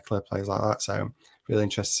 Austin Eckler, players like that. So really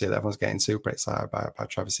interested to see that everyone's getting super excited about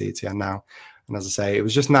Travis Etienne now. And as I say, it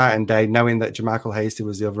was just night and day, knowing that Jermichael Hasty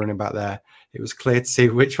was the other running back there. It was clear to see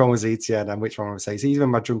which one was Etienne and which one was Hasty. Even in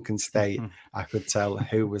my drunken state, I could tell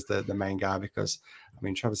who was the main guy, because I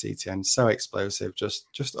mean, Travis Etienne, so explosive,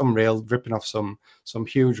 just unreal, ripping off some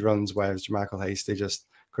huge runs, whereas Jermichael Hasty just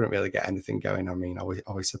couldn't really get anything going. I mean,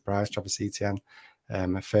 always surprised Travis Etienne.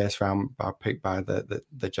 A first round pick by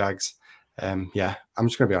the Jags. Yeah, I'm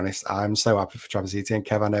just going to be honest. I'm so happy for Travis Etienne.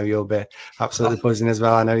 Kev, I know you'll be absolutely buzzing as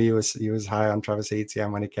well. I know you was high on Travis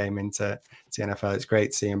Etienne when he came into the NFL. It's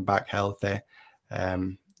great to see him back healthy.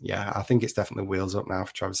 Yeah, I think it's definitely wheels up now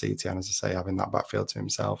for Travis Etienne, as I say, having that backfield to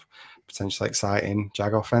himself. Potentially exciting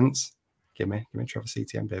Jag offense. Give me Travis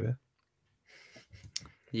Etienne, baby.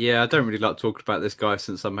 Yeah, I don't really like talking about this guy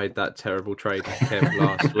since I made that terrible trade with Kev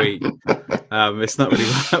last week. It's not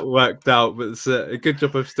really worked out, but it's a good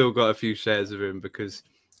job I've still got a few shares of him because,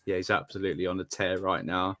 yeah, he's absolutely on a tear right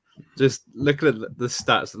now. Just looking at the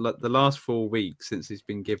stats, the last 4 weeks since he's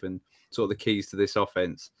been given sort of the keys to this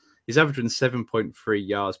offense, he's averaging 7.3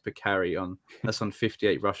 yards per carry that's on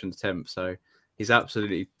 58 rushing attempts. So he's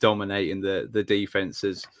absolutely dominating the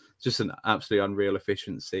defenses. Just an absolutely unreal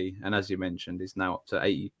efficiency. And as you mentioned, he's now up to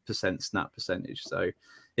 80% snap percentage. So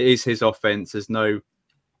it is his offense. There's no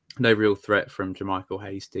real threat from Jermichael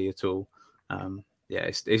Hasty at all.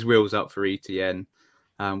 Yeah, his wheels up for Etienne.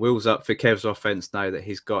 Wheels up for Kev's offense now that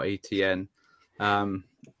he's got Etienne.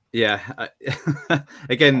 Yeah,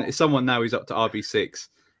 again, if someone now who's up to RB6,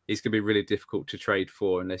 he's going to be really difficult to trade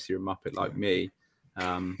for unless you're a Muppet like me.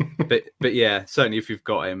 But yeah, certainly if you've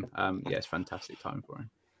got him, yeah, it's fantastic time for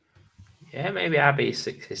him. Yeah, maybe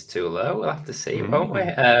RB6 is too low. We'll have to see, won't we?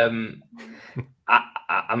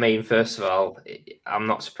 I mean, first of all, I'm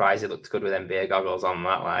not surprised it looked good with NBA goggles on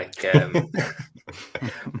that.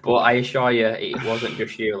 But I assure you, it wasn't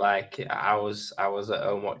just you. Like I was at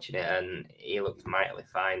home watching it, and he looked mightily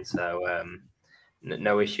fine. So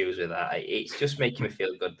no issues with that. It's just making me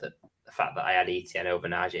feel good that the fact that I had Etienne over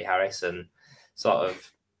Najee Harris, and sort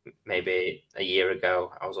of maybe a year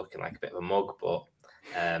ago I was looking like a bit of a mug, but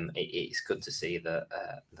it's good to see that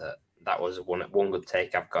was one good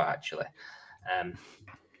take I've got actually.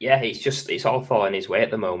 Yeah, it's all falling his way at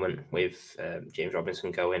the moment with James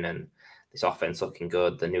Robinson going and this offense looking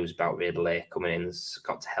good. The news about Ridley coming in's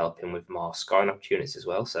got to help him with more scoring opportunities as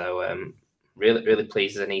well. So really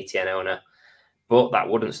pleased as an ETN owner, but that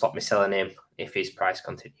wouldn't stop me selling him if his price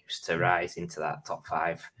continues to rise into that top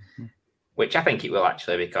 5. Which I think it will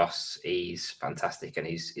actually, because he's fantastic and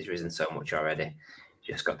he's risen so much already.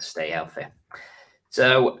 Just got to stay healthy.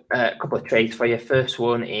 So a couple of trades for you. First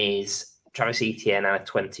one is Travis Etienne and a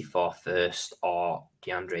 24 first, or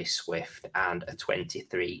DeAndre Swift and a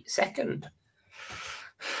 23 second.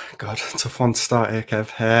 God, tough one to start here,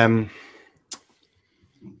 Kev.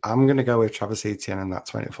 I'm going to go with Travis Etienne and that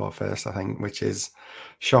 24 first, I think, which is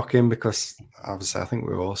shocking because obviously I think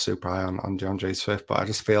we were all super high on DeAndre Swift, but I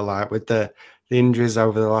just feel like with the injuries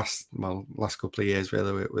over the last couple of years,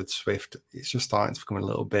 really, with Swift, it's just starting to become a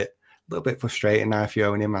little bit frustrating now if you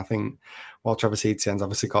own him. I think while Travis Etienne's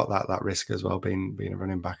obviously got that risk as well, being a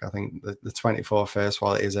running back, I think the 24 first,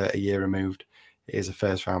 while it is a year removed, it is a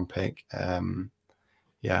first round pick.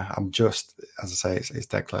 Yeah, I'm just, as I say, it's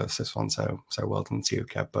dead close, this one. So well done to you,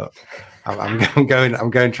 Kev. But I'm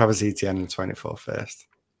going Travis Etienne in 24 first.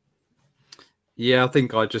 Yeah, I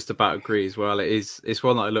think I just about agree as well. It's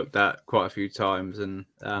one that I looked at quite a few times, and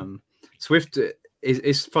Swift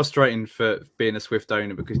it's frustrating for being a Swift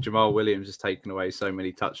owner because Jamal Williams has taken away so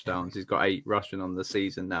many touchdowns. He's got 8 rushing on the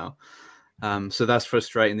season now, so that's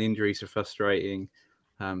frustrating. The injuries are frustrating.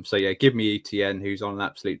 So yeah, give me Etienne, who's on an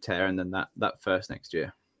absolute tear, and then that first next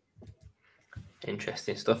year.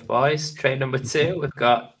 Interesting stuff, boys. Trade number 2, we've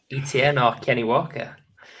got Etienne or Kenny Walker.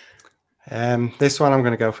 This one I'm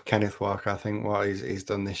going to go for Kenneth Walker. I think what he's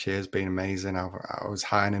done this year has been amazing. I was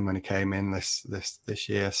high on him when he came in this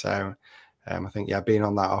year. So I think being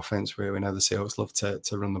on that offense, we know the Seahawks love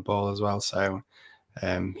to run the ball as well. So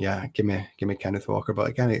yeah, give me Kenneth Walker. But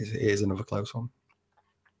again, it is another close one.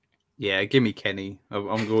 Yeah, give me Kenny.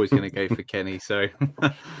 I'm always going to go for Kenny. So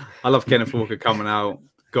I love Kenneth Walker coming out.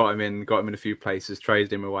 Got him in a few places.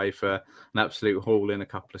 Traded him away for an absolute haul in a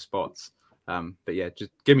couple of spots. But yeah, just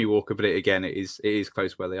give me Walker. But it is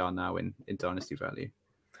close where they are now in dynasty value.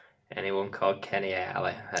 Anyone called Kenny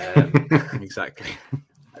Ali? Exactly.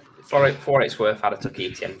 For its worth, I'd have took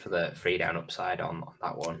Etienne for the 3 down upside on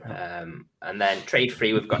that one. And then trade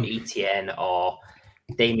 3, we've got Etienne or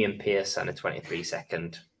Damian Pierce and a 23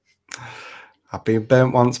 second. I've been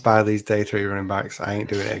burnt once by these day 3 running backs. I ain't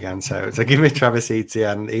doing it again. So give me Travis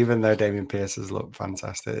Etienne, even though Damian Pierce has looked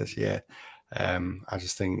fantastic this year. I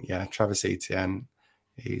just think, Travis Etienne,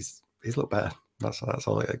 he's looked better. That's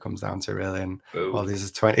all it comes down to, really. And while there's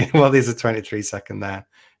a 23 second there,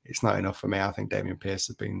 it's not enough for me. I think Damian Pierce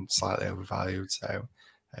has been slightly overvalued. So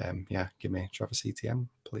give me Travis Etienne,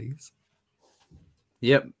 please.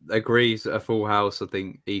 Yep, agrees. A full house. I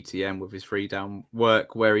think Etienne with his 3 down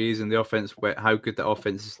work, where he is in the offense, how good the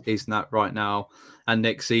offense is not right now, and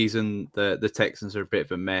next season the Texans are a bit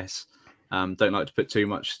of a mess. Don't like to put too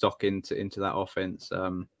much stock into that offense.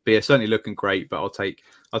 But yeah, certainly looking great. But I'll take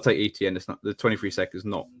ETN. It's not the 23 seconds,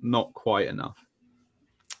 not quite enough.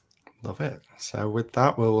 Love it. So with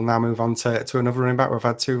that, we'll now move on to another running back. We've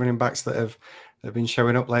had two running backs that have been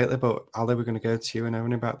showing up lately, but Ali, we're going to go to you and a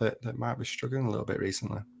running back that might be struggling a little bit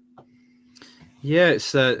recently. Yeah,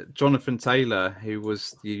 it's Jonathan Taylor, who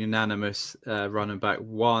was the unanimous running back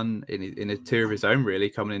one in a tier of his own, really,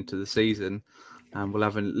 coming into the season. We'll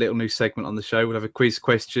have a little new segment on the show. We'll have a quiz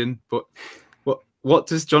question. But what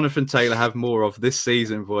does Jonathan Taylor have more of this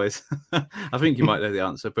season, boys? I think you might know the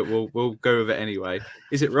answer, but we'll go with it anyway.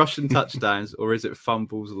 Is it rushing touchdowns or is it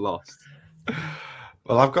fumbles lost?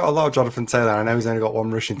 Well, I've got a lot of Jonathan Taylor. I know he's only got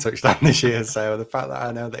one rushing touchdown this year. So the fact that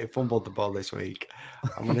I know that he fumbled the ball this week,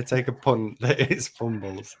 I'm going to take a punt that it's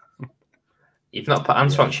fumbles. You've not put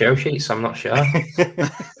answer on show sheets, so I'm not sure.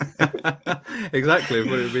 Exactly,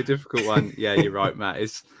 but it would be a difficult one. Yeah, you're right, Matt.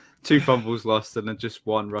 It's 2 fumbles lost and then just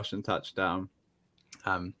 1 rushing touchdown.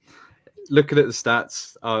 Looking at the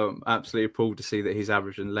stats, I'm absolutely appalled to see that he's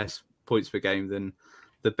averaging less points per game than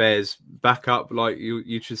the Bears' backup, like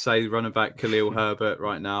you should say, running back Khalil Herbert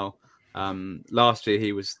right now. Last year,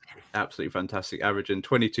 he was absolutely fantastic, averaging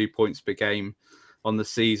 22 points per game on the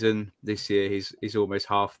season. This year, he's almost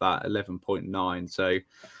half that, 11.9. So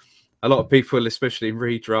a lot of people, especially in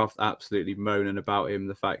redraft, absolutely moaning about him,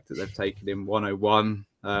 the fact that they've taken him 101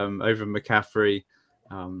 over McCaffrey.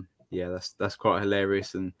 Yeah, that's quite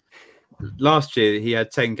hilarious. And last year, he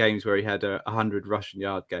had 10 games where he had 100 rushing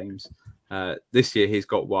yard games. This year, he's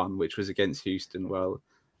got 1, which was against Houston. Well,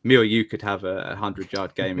 me or you could have a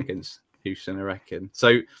 100-yard game against Houston, I reckon.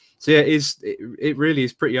 So yeah, it really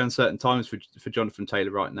is pretty uncertain times for Jonathan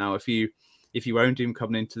Taylor right now. If you owned him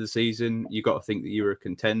coming into the season, you got to think that you were a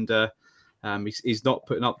contender. He's not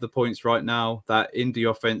putting up the points right now. That Indy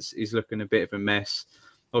offense is looking a bit of a mess.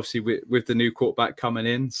 Obviously, with the new quarterback coming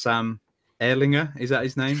in, Sam Ehlinger, is that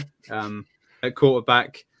his name? At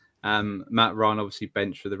quarterback, Matt Ryan obviously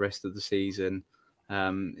benched for the rest of the season.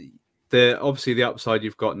 The upside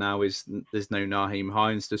you've got now is there's no Nyheim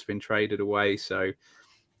Hines that's been traded away, so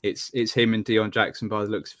it's him and Deion Jackson by the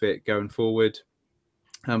looks of it going forward.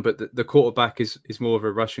 But the quarterback is more of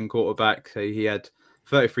a rushing quarterback. So he had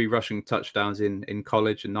 33 rushing touchdowns in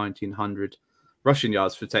college and 1,900 rushing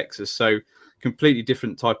yards for Texas. So completely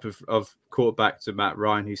different type of quarterback to Matt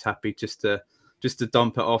Ryan, who's happy just to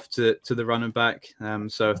dump it off to the running back.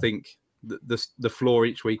 So I think the floor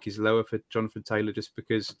each week is lower for Jonathan Taylor just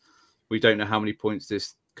because we don't know how many points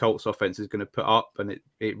this Colts offense is going to put up, and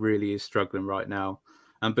it really is struggling right now.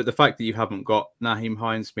 But the fact that you haven't got Nyheim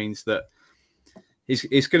Hines means that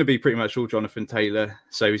it's going to be pretty much all Jonathan Taylor.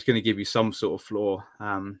 So he's going to give you some sort of floor.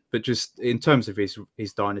 But just in terms of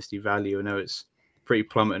his dynasty value, I know it's pretty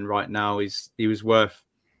plummeting right now. He was worth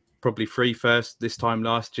probably 3 first this time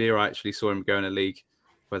last year. I actually saw him go in a league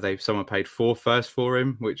where someone paid 4 first for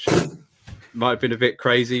him, which might have been a bit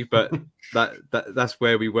crazy, but that's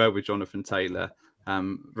where we were with Jonathan Taylor.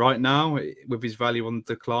 Right now, with his value on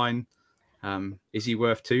the decline, is he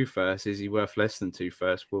worth 2 first? Is he worth less than 2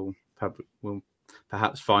 first? We'll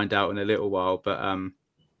perhaps find out in a little while.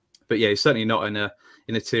 But yeah, he's certainly not in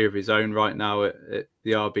a tier of his own right now at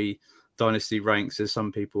the RB dynasty ranks. There's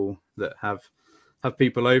some people that have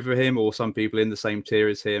people over him, or some people in the same tier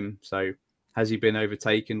as him. So has he been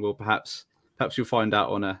overtaken? Well, perhaps you'll find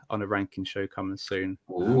out on a ranking show coming soon.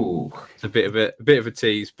 Ooh, it's a bit of a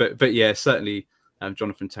tease, but yeah, certainly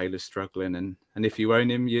Jonathan Taylor's struggling, and if you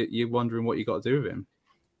own him, you're wondering what you got to do with him.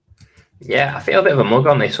 Yeah, I feel a bit of a mug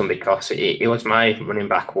on this one because it was my running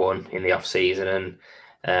back one in the off season,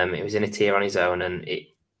 and it was in a tier on his own, and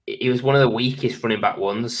it was one of the weakest running back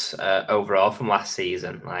ones overall from last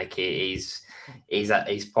season. Like he's at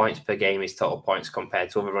his points per game, his total points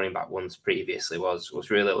compared to other running back ones previously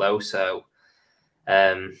was really low. So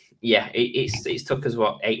yeah, it's took us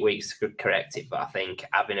 8 weeks to correct it, but I think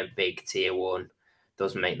having a big tier one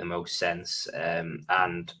does make the most sense.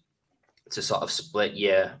 And to sort of split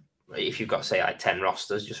if you've got, say, like 10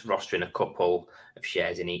 rosters, just rostering a couple of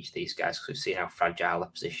shares in each of these guys, because we've seen how fragile the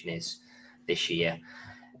position is this year.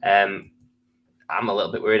 I'm a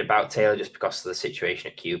little bit worried about Taylor just because of the situation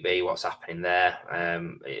at QB, what's happening there.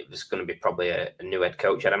 It was going to be probably a new head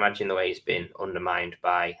coach, I'd imagine, the way he's been undermined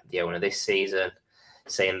by the owner this season,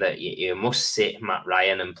 saying that you must sit Matt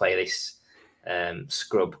Ryan and play this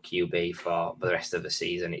scrub QB for the rest of the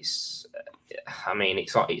season. It's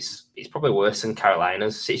probably worse than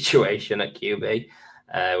Carolina's situation at QB,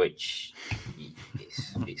 which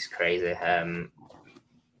is crazy.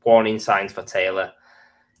 Warning signs for Taylor.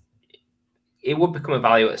 It would become a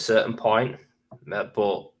value at a certain point,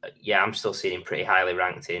 But yeah, I'm still seeing him pretty highly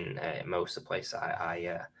ranked in most of the places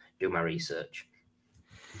I do my research.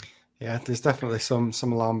 Yeah, there's definitely some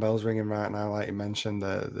alarm bells ringing right now. Like you mentioned,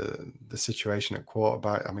 the situation at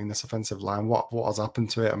quarterback. I mean, this offensive line. What has happened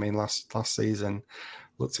to it? I mean, last season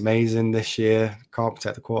looked amazing. This year, can't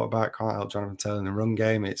protect the quarterback. Can't help Jonathan Taylor in the run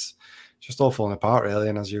game. It's just all falling apart, really.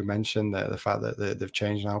 And as you mentioned, the fact that they've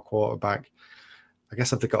changed now quarterback. I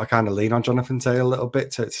guess they've got to kind of lean on Jonathan Taylor a little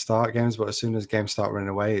bit to start games, but as soon as games start running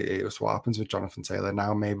away, it was what happens with Jonathan Taylor.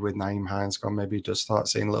 Now, maybe with Nyheim Hines gone, maybe he does start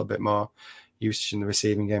seeing a little bit more usage in the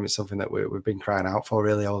receiving game. It's something that we've been crying out for,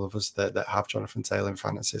 really, all of us that have Jonathan Taylor in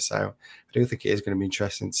fantasy. So I do think it is going to be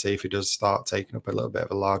interesting to see if he does start taking up a little bit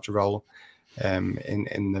of a larger role in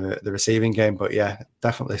the receiving game. But yeah,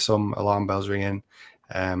 definitely some alarm bells ringing.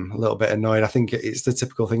 A little bit annoyed. I think it's the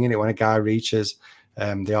typical thing, isn't it? When a guy reaches the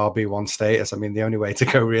RB1 status, I mean, the only way to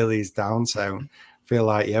go really is down. So I feel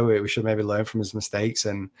like, yeah, we should maybe learn from his mistakes.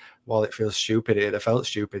 And while it feels stupid, it felt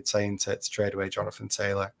stupid saying to trade away Jonathan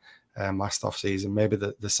Taylor last off season. Maybe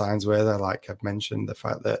the signs were there, like I've mentioned, the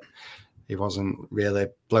fact that he wasn't really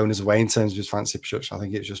blown us away in terms of his fantasy production. I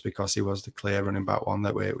think it's just because he was the clear running back one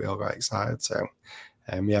that we all got excited. So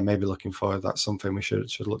yeah, maybe looking forward. That's something we should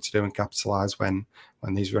look to do and capitalise when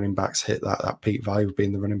these running backs hit that peak value of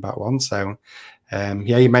being the running back one. So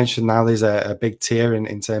yeah, you mentioned now there's a big tier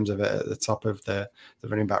in terms of at the top of the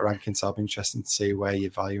running back ranking. So I'll be interested to see where you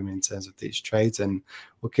value him in terms of these trades. And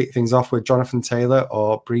we'll kick things off with Jonathan Taylor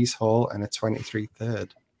or Breece Hall and a 23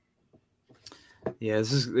 third. Yeah,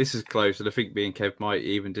 this is close, and I think me and Kev might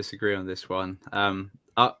even disagree on this one. I'm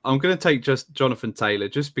going to take just Jonathan Taylor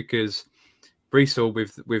just because Breece Hall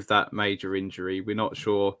with that major injury, we're not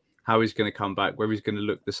sure how he's going to come back, whether he's going to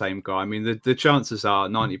look the same guy. I mean, the chances are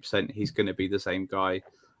 90% he's going to be the same guy,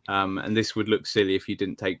 and this would look silly if you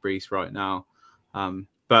didn't take Breece right now.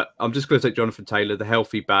 But I'm just going to take Jonathan Taylor, the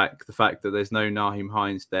healthy back, the fact that there's no Nyheim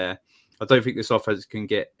Hines there. I don't think this offense can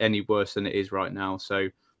get any worse than it is right now. So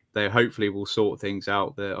they hopefully will sort things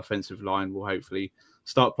out. The offensive line will hopefully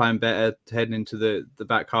start playing better heading into the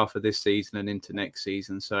back half of this season and into next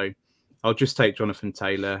season. So I'll just take Jonathan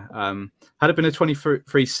Taylor. Had it been a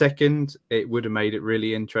 23 second, it would have made it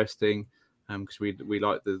really interesting because we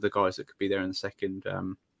like the guys that could be there in the second.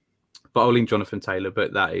 But I'll lean Jonathan Taylor.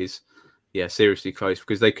 But that is, yeah, seriously close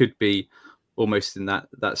because they could be almost in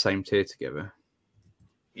that same tier together.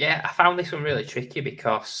 Yeah, I found this one really tricky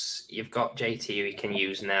because you've got JT who you can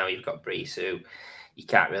use now. You've got Breece who you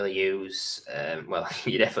can't really use. Well,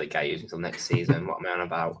 you definitely can't use until next season. What am I on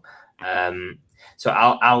about? So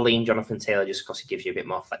I'll lean Jonathan Taylor just because he gives you a bit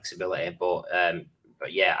more flexibility. But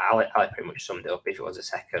yeah, I'll pretty much summed it up. If it was a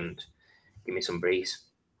second, give me some Breece.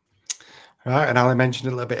 Right, and Ali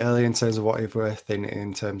mentioned a little bit earlier in terms of what he's worth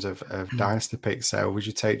in terms of dynasty picks. So would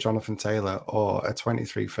you take Jonathan Taylor or a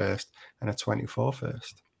 23 first and a 24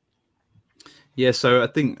 first? Yeah, so I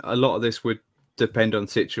think a lot of this would depend on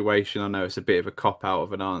situation. I know it's a bit of a cop out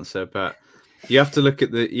of an answer, but you have to look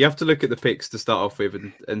at the picks to start off with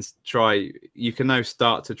and try. You can now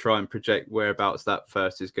start to try and project whereabouts that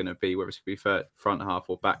first is going to be, whether it's going to be front half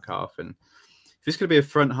or back half. And if it's going to be a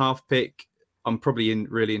front half pick, I'm probably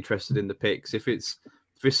really interested in the picks. If it's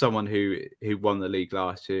someone who won the league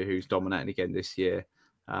last year, who's dominating again this year,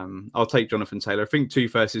 I'll take Jonathan Taylor. I think 2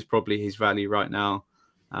 first is probably his value right now,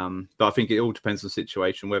 but I think it all depends on the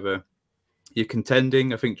situation. Whether you're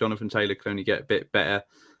contending, I think Jonathan Taylor can only get a bit better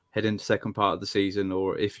head into the second part of the season,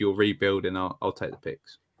 or if you're rebuilding, I'll take the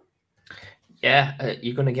picks. Yeah,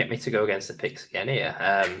 you're going to get me to go against the picks again here.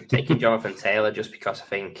 Taking Jonathan Taylor just because I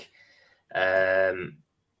think.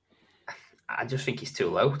 I just think he's too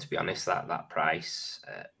low, to be honest, that price,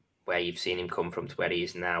 where you've seen him come from to where he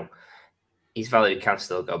is now. His value can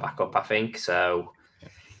still go back up, I think. So,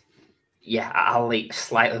 yeah, I'll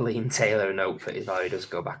slightly lean Taylor and hope that his value does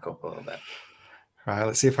go back up a little bit. Right,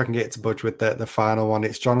 let's see if I can get it to budge with the final one.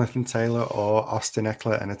 It's Jonathan Taylor or Austin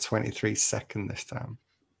Ekeler and a 23 second this time.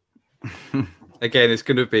 Again, it's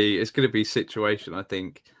going to be situation, I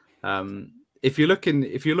think. If you're looking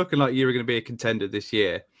like you're going to be a contender this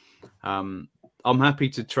year, I'm happy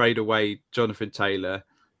to trade away Jonathan Taylor,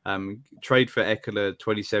 trade for Ekeler,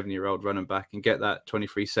 27-year-old running back, and get that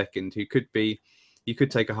 23 second. Who could be, you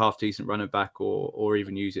could take a half decent running back, or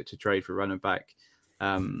even use it to trade for running back.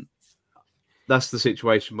 That's the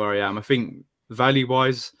situation where I am. I think value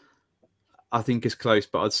wise, I think it's close,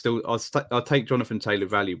 but I'd take Jonathan Taylor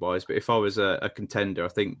value wise. But if I was a contender, I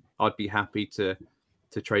think I'd be happy to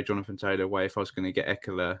trade Jonathan Taylor away if I was going to get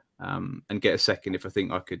Ekeler and get a second if I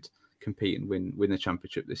think I could compete and win the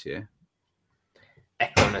championship this year.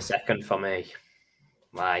 Ekeler in a second for me.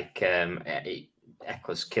 Like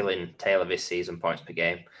Eckler's killing Taylor this season, points per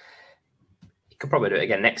game. He could probably do it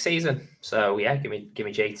again next season. So yeah, give me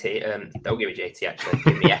JT. Don't give me JT actually.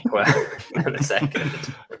 Give me Eckler in a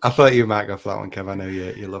second. I thought you might go for that one, Kev. I know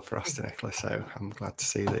you love Frost and Eckler, so I'm glad to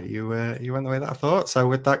see that you went the way that I thought. So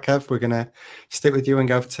with that, Kev, we're gonna stick with you and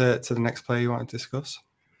go to the next player you want to discuss.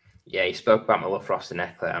 Yeah, you spoke about my love for Austin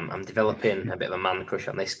Eckler. I'm developing a bit of a man crush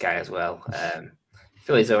on this guy as well.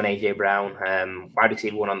 Philly's own AJ Brown, wide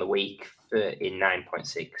receiver 1 on the week in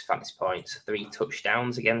 9.6 fantasy points, 3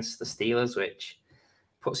 touchdowns against the Steelers, which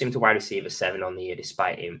puts him to wide receiver 7 on the year,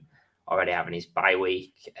 despite him already having his bye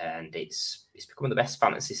week, and it's becoming the best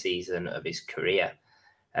fantasy season of his career.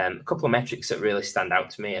 A couple of metrics that really stand out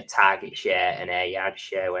to me are target share and air yard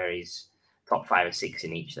share, where he's top 5 or 6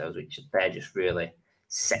 in each of those, which they're just really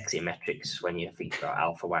sexy metrics when you think about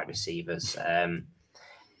alpha wide receivers.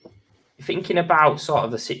 Thinking about sort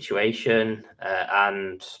of the situation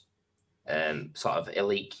and sort of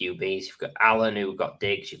elite QBs, you've got Allen, who got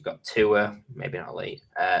Diggs, you've got Tua, maybe not elite,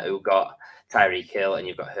 who got Tyreek Hill, and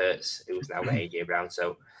you've got Hurts, who's now got AJ Brown.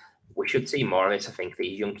 So we should see more of this. I think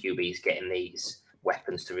these young QBs getting these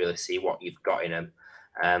weapons to really see what you've got in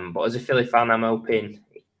them. But as a Philly fan, I'm hoping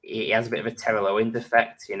he has a bit of a Terrell Owens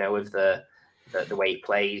effect, with the way he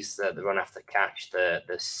plays, the run after catch, the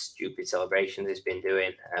stupid celebrations he's been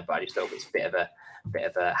doing. But I just hope it's a bit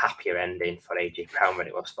of a happier ending for AJ Brown than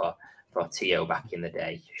it was for T.O. back in the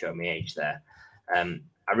day. Showing me age there.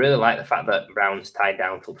 I really like the fact that Brown's tied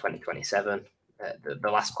down till 2027. The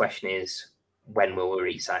last question is, when will we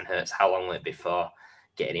re-sign Hurts? How long will it be before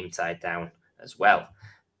getting him tied down as well?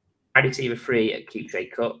 Wide receiver 3 at keep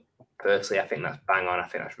trade cut. Personally, I think that's bang on. I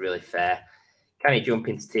think that's really fair. Can he jump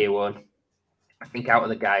into tier 1? I think out of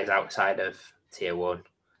the guys outside of tier 1,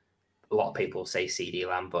 a lot of people say CD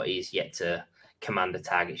Lamb, but he's yet to command a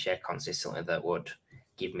target share consistently that would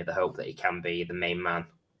give me the hope that he can be the main man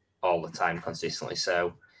all the time consistently.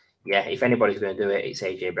 So, yeah, if anybody's going to do it, it's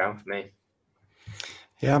AJ Brown for me.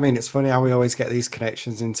 Yeah, I mean, it's funny how we always get these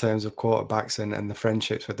connections in terms of quarterbacks and the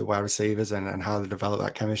friendships with the wide receivers and how they develop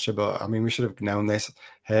that chemistry. But, I mean, we should have known this.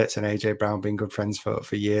 Hurts and AJ Brown been good friends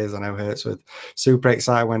for years. I know Hurts was super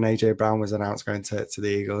excited when AJ Brown was announced going to the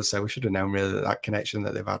Eagles. So we should have known really that connection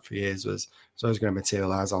that they've had for years was always going to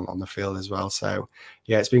materialise on the field as well. So,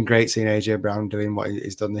 yeah, it's been great seeing AJ Brown doing what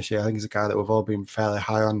he's done this year. I think he's a guy that we've all been fairly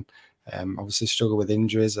high on. Obviously struggled with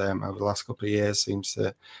injuries over the last couple of years, seems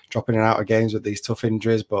to drop in and out of games with these tough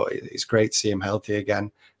injuries, but it's great to see him healthy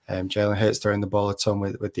again. Jalen Hurts throwing the ball a ton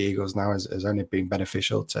with the Eagles now has only been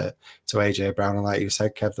beneficial to AJ Brown. And like you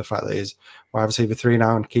said, Kev, the fact that he's wide receiver 3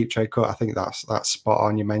 now and keep trade cut, I think that's spot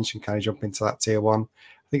on. You mentioned, can he jump into that tier 1? I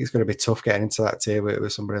think it's going to be tough getting into that tier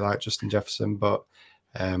with somebody like Justin Jefferson, but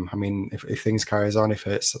I mean, if things carries on, if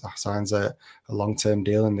it signs a long-term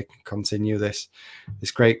deal and they can continue this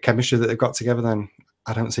great chemistry that they've got together, then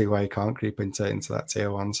I don't see why you can't creep into that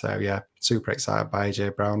tier 1. So yeah, super excited by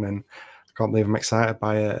AJ Brown, and I can't believe I'm excited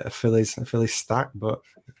by a Phillies stack, but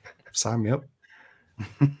sign me up.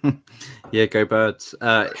 Yeah, go Birds.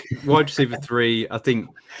 Wide receiver 3, I think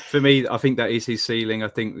for me, I think that is his ceiling. I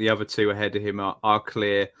think the other 2 ahead of him are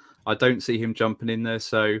clear. I don't see him jumping in there,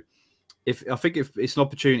 so if it's an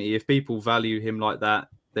opportunity, if people value him like that,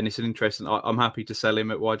 then it's an interesting. I'm happy to sell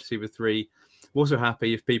him at wide receiver 3. I'm also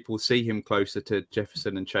happy if people see him closer to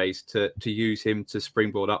Jefferson and Chase to use him to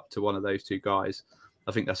springboard up to one of those 2 guys.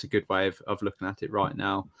 I think that's a good way of looking at it right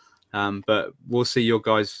now. But we'll see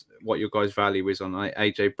what your guys' value is on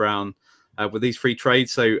AJ Brown with these 3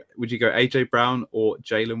 trades. So would you go AJ Brown or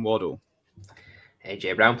Jalen Waddle?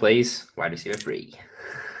 AJ Brown, please. Wide receiver 3.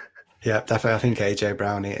 Yeah, definitely. I think AJ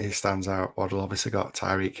Brown, he stands out. Waddle obviously got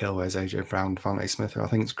Tyreek Hill, whereas AJ Brown, Devontae Smith, who I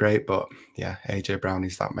think is great. But yeah, AJ Brown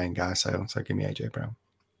is that main guy. So give me AJ Brown.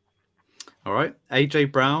 All right.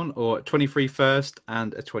 AJ Brown or 23 first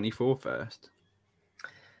and a 24 first?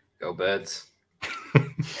 Go Birds.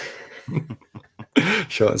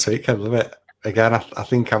 Short and sweet, I love it. Again, I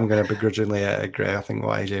think I'm going to begrudgingly agree. I think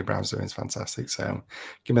what AJ Brown's doing is fantastic. So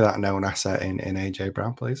give me that known asset in AJ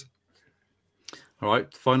Brown, please. All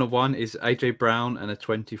right, final one is AJ Brown and a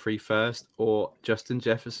 23 first or Justin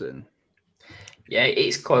Jefferson. Yeah,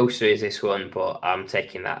 it's closer as this one, but I'm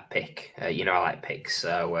taking that pick. I like picks,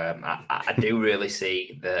 so I do really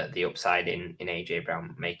see the upside in AJ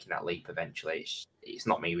Brown making that leap eventually. It's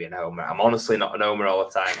not me being a homer. I'm honestly not an homer all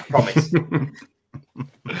the time, I promise.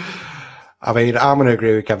 I mean, I'm going to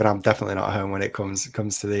agree with Kevin. I'm definitely not home when it comes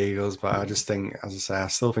to the Eagles, but I just think, as I say, I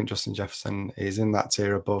still think Justin Jefferson is in that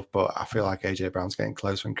tier above, but I feel like AJ Brown's getting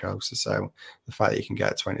closer and closer. So the fact that you can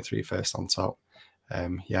get a 23 first on top,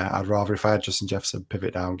 I'd rather, if I had Justin Jefferson,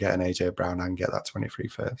 pivot down, get an AJ Brown and get that 23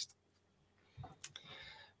 first.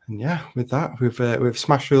 And yeah, with that, we've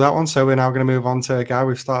smashed through that one. So we're now going to move on to a guy.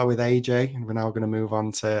 We've started with AJ, and we're now going to move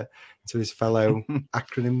on to his fellow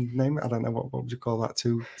acronym name. I don't know what would you call that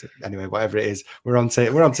too. Anyway, whatever it is, we're on to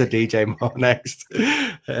DJ Moore next.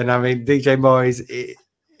 And I mean, DJ Moore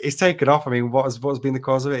is taken off. I mean, what's been the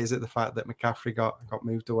cause of it? Is it the fact that McCaffrey got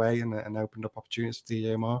moved away and opened up opportunities for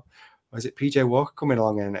DJ Moore? Or is it PJ Walker coming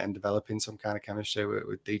along and developing some kind of chemistry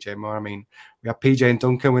with DJ Moore? I mean, we have PJ and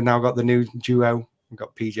Duncan. We've now got the new duo. We've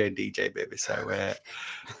got PJ and DJ, baby. So,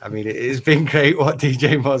 I mean, it's been great what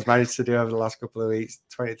DJ Moore's managed to do over the last couple of weeks.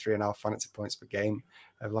 23.5 fantasy points per game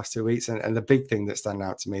over the last 2 weeks. And the big thing that's standing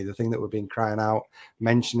out to me, the thing that we've been crying out,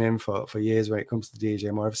 mentioning for years when it comes to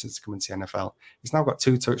DJ Moore, ever since coming to the NFL, he's now got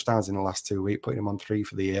 2 touchdowns in the last 2 weeks, putting him on 3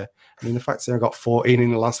 for the year. I mean, the fact that he's got 14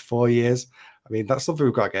 in the last 4 years, I mean, that's something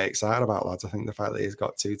we've got to get excited about, lads. I think the fact that he's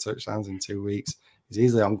got 2 touchdowns in 2 weeks, he's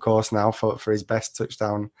easily on course now for his best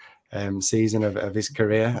touchdown season of his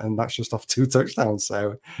career, and that's just off 2 touchdowns.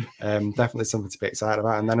 So definitely something to be excited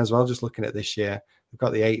about. And then as well, just looking at this year, we've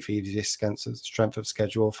got the 8th easiest strength of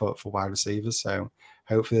schedule for wide receivers. So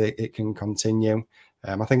hopefully it can continue.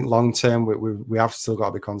 I think long term, we have still got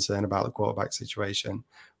to be concerned about the quarterback situation.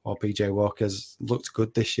 While PJ Walker's looked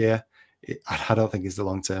good this year, I don't think it's the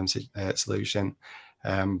long-term solution.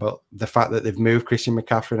 But the fact that they've moved Christian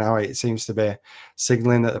McCaffrey now, it seems to be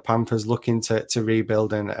signaling that the Panthers looking to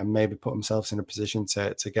rebuild and maybe put themselves in a position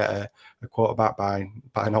to get a quarterback by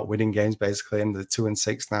not winning games, basically, and they're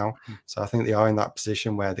 2-6 now. So I think they are in that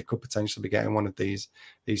position where they could potentially be getting one of these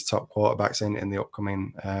top quarterbacks in the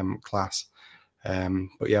upcoming class.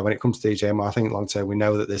 But yeah, when it comes to DJ Moore, I think long term we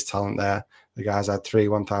know that there's talent there. The guy's had 3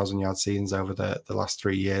 1,000-yard seasons over the last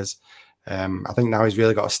 3 years. I think now he's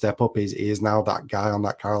really got to step up. He is now that guy on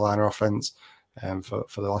that Carolina offense. For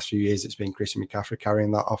the last few years, it's been Christian McCaffrey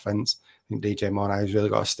carrying that offense. I think DJ Moore now has really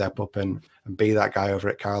got to step up and be that guy over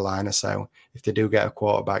at Carolina. So if they do get a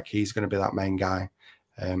quarterback, he's going to be that main guy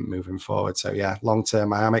moving forward. So yeah, long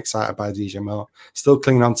term, I am excited by DJ Moore. Still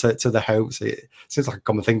clinging on to the hopes. It seems like a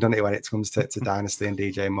common thing, doesn't it, when it comes to Dynasty and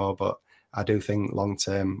DJ Moore? But I do think long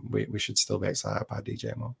term, we should still be excited by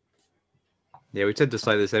DJ Moore. Yeah, we tend to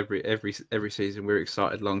say this every season. We're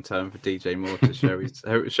excited long term for DJ Moore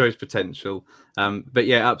to show his potential. But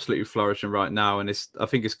yeah, absolutely flourishing right now, and I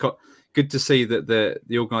think it's good to see that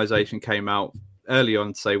the organisation came out early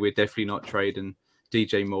on to say we're definitely not trading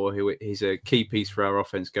DJ Moore, who he's a key piece for our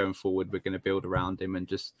offense going forward. We're going to build around him, and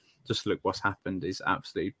just look what's happened. He's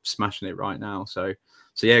absolutely smashing it right now. So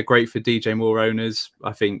yeah, great for DJ Moore owners.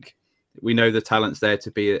 I think we know the talent's there to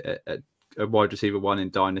be a wide receiver 1 in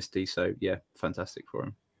Dynasty. So yeah, fantastic for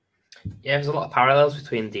him. Yeah, there's a lot of parallels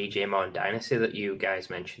between DJ Moore and Dynasty that you guys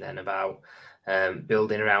mentioned then about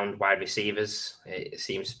building around wide receivers. It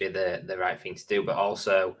seems to be the right thing to do, but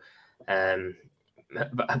also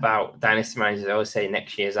about Dynasty managers, I always say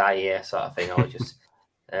next year's our year sort of thing. I just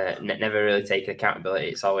never really take accountability.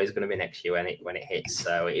 It's always going to be next year when it hits.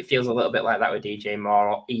 So it feels a little bit like that with DJ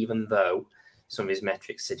Moore, even though some of his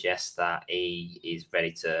metrics suggest that he is ready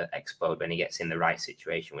to explode when he gets in the right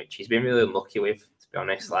situation, which he's been really unlucky with, to be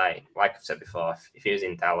honest. Like I've said before, if he was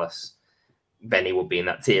in Dallas, then he would be in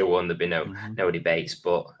that tier 1. There'd be no debates.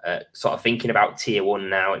 But sort of thinking about tier 1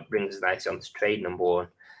 now, it brings us nicely on to trade number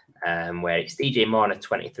 1, where it's DJ Moore and a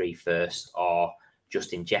 23 first, or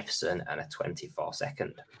Justin Jefferson and a 24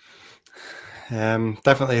 second.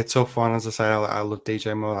 Definitely a tough one. As I say, I love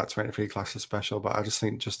DJ Moore. That 23 class is special, but I just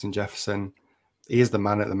think Justin Jefferson, he is the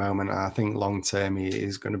man at the moment. I think long term he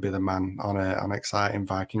is going to be the man on an exciting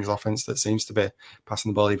Vikings offense that seems to be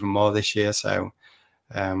passing the ball even more this year. So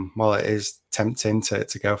while it is tempting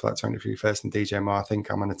to go for that 23 first and DJ Moore, I think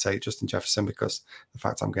I'm going to take Justin Jefferson because the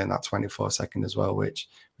fact I'm getting that 24 second as well, which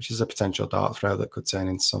is a potential dart throw that could turn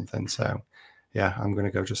into something. So yeah, I'm going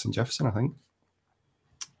to go Justin Jefferson, I think.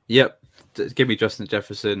 Yep. Give me Justin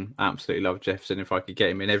Jefferson. Absolutely love Jefferson. If I could get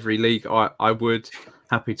him in every league, I would.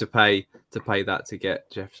 Happy to pay that to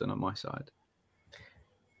get Jefferson on my side.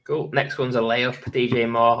 Cool. Next one's a layup: DJ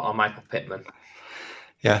Moore or Michael Pittman.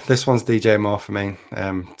 Yeah, this one's DJ Moore for me.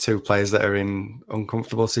 2 players that are in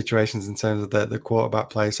uncomfortable situations in terms of the quarterback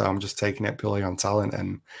play. So I'm just taking it purely on talent,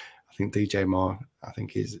 and I think DJ Moore, I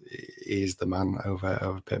think he's the man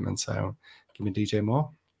over Pittman. So give me DJ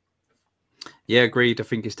Moore. Yeah, agreed. I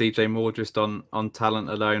think it's DJ Moore just on talent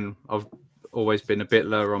alone. I've always been a bit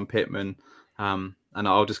lower on Pittman, and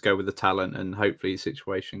I'll just go with the talent, and hopefully the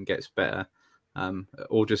situation gets better,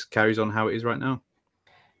 or just carries on how it is right now.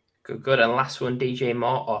 Good. And last one, DJ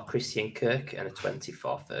Moore or Christian Kirk and a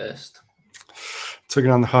 24 first. tugging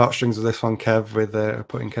on the heartstrings with this one, Kev, with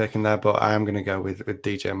putting Kirk in there, but I am going to go with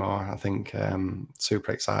DJ Moore. I think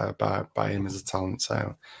super excited by him as a talent, so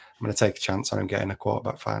I'm going to take a chance on him getting a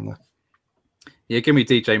quarterback finally. Yeah, give me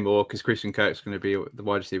DJ Moore because Christian Kirk's going to be the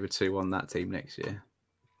wide receiver 2 on that team next year.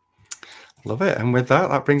 Love it. And with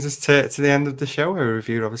that brings us to the end of the show. We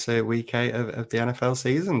reviewed, obviously, week 8 of the NFL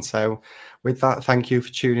season. So with that, thank you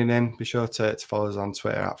for tuning in. Be sure to follow us on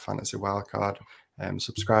Twitter at Fantasy Wildcard.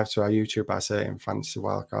 Subscribe to our YouTube by searching Fantasy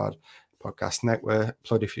Wildcard Podcast Network.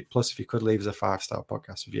 Plus, if you could leave us a 5-star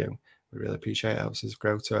podcast review, we really appreciate it. It helps us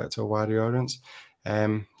grow to a wider audience.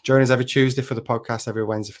 Join us every Tuesday for the podcast, every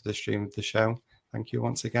Wednesday for the stream of the show. Thank you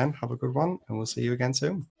once again. Have a good one, and we'll see you again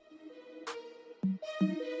soon.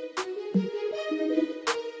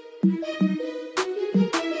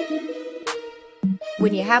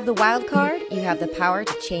 When you have the wild card, you have the power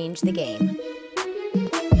to change the game.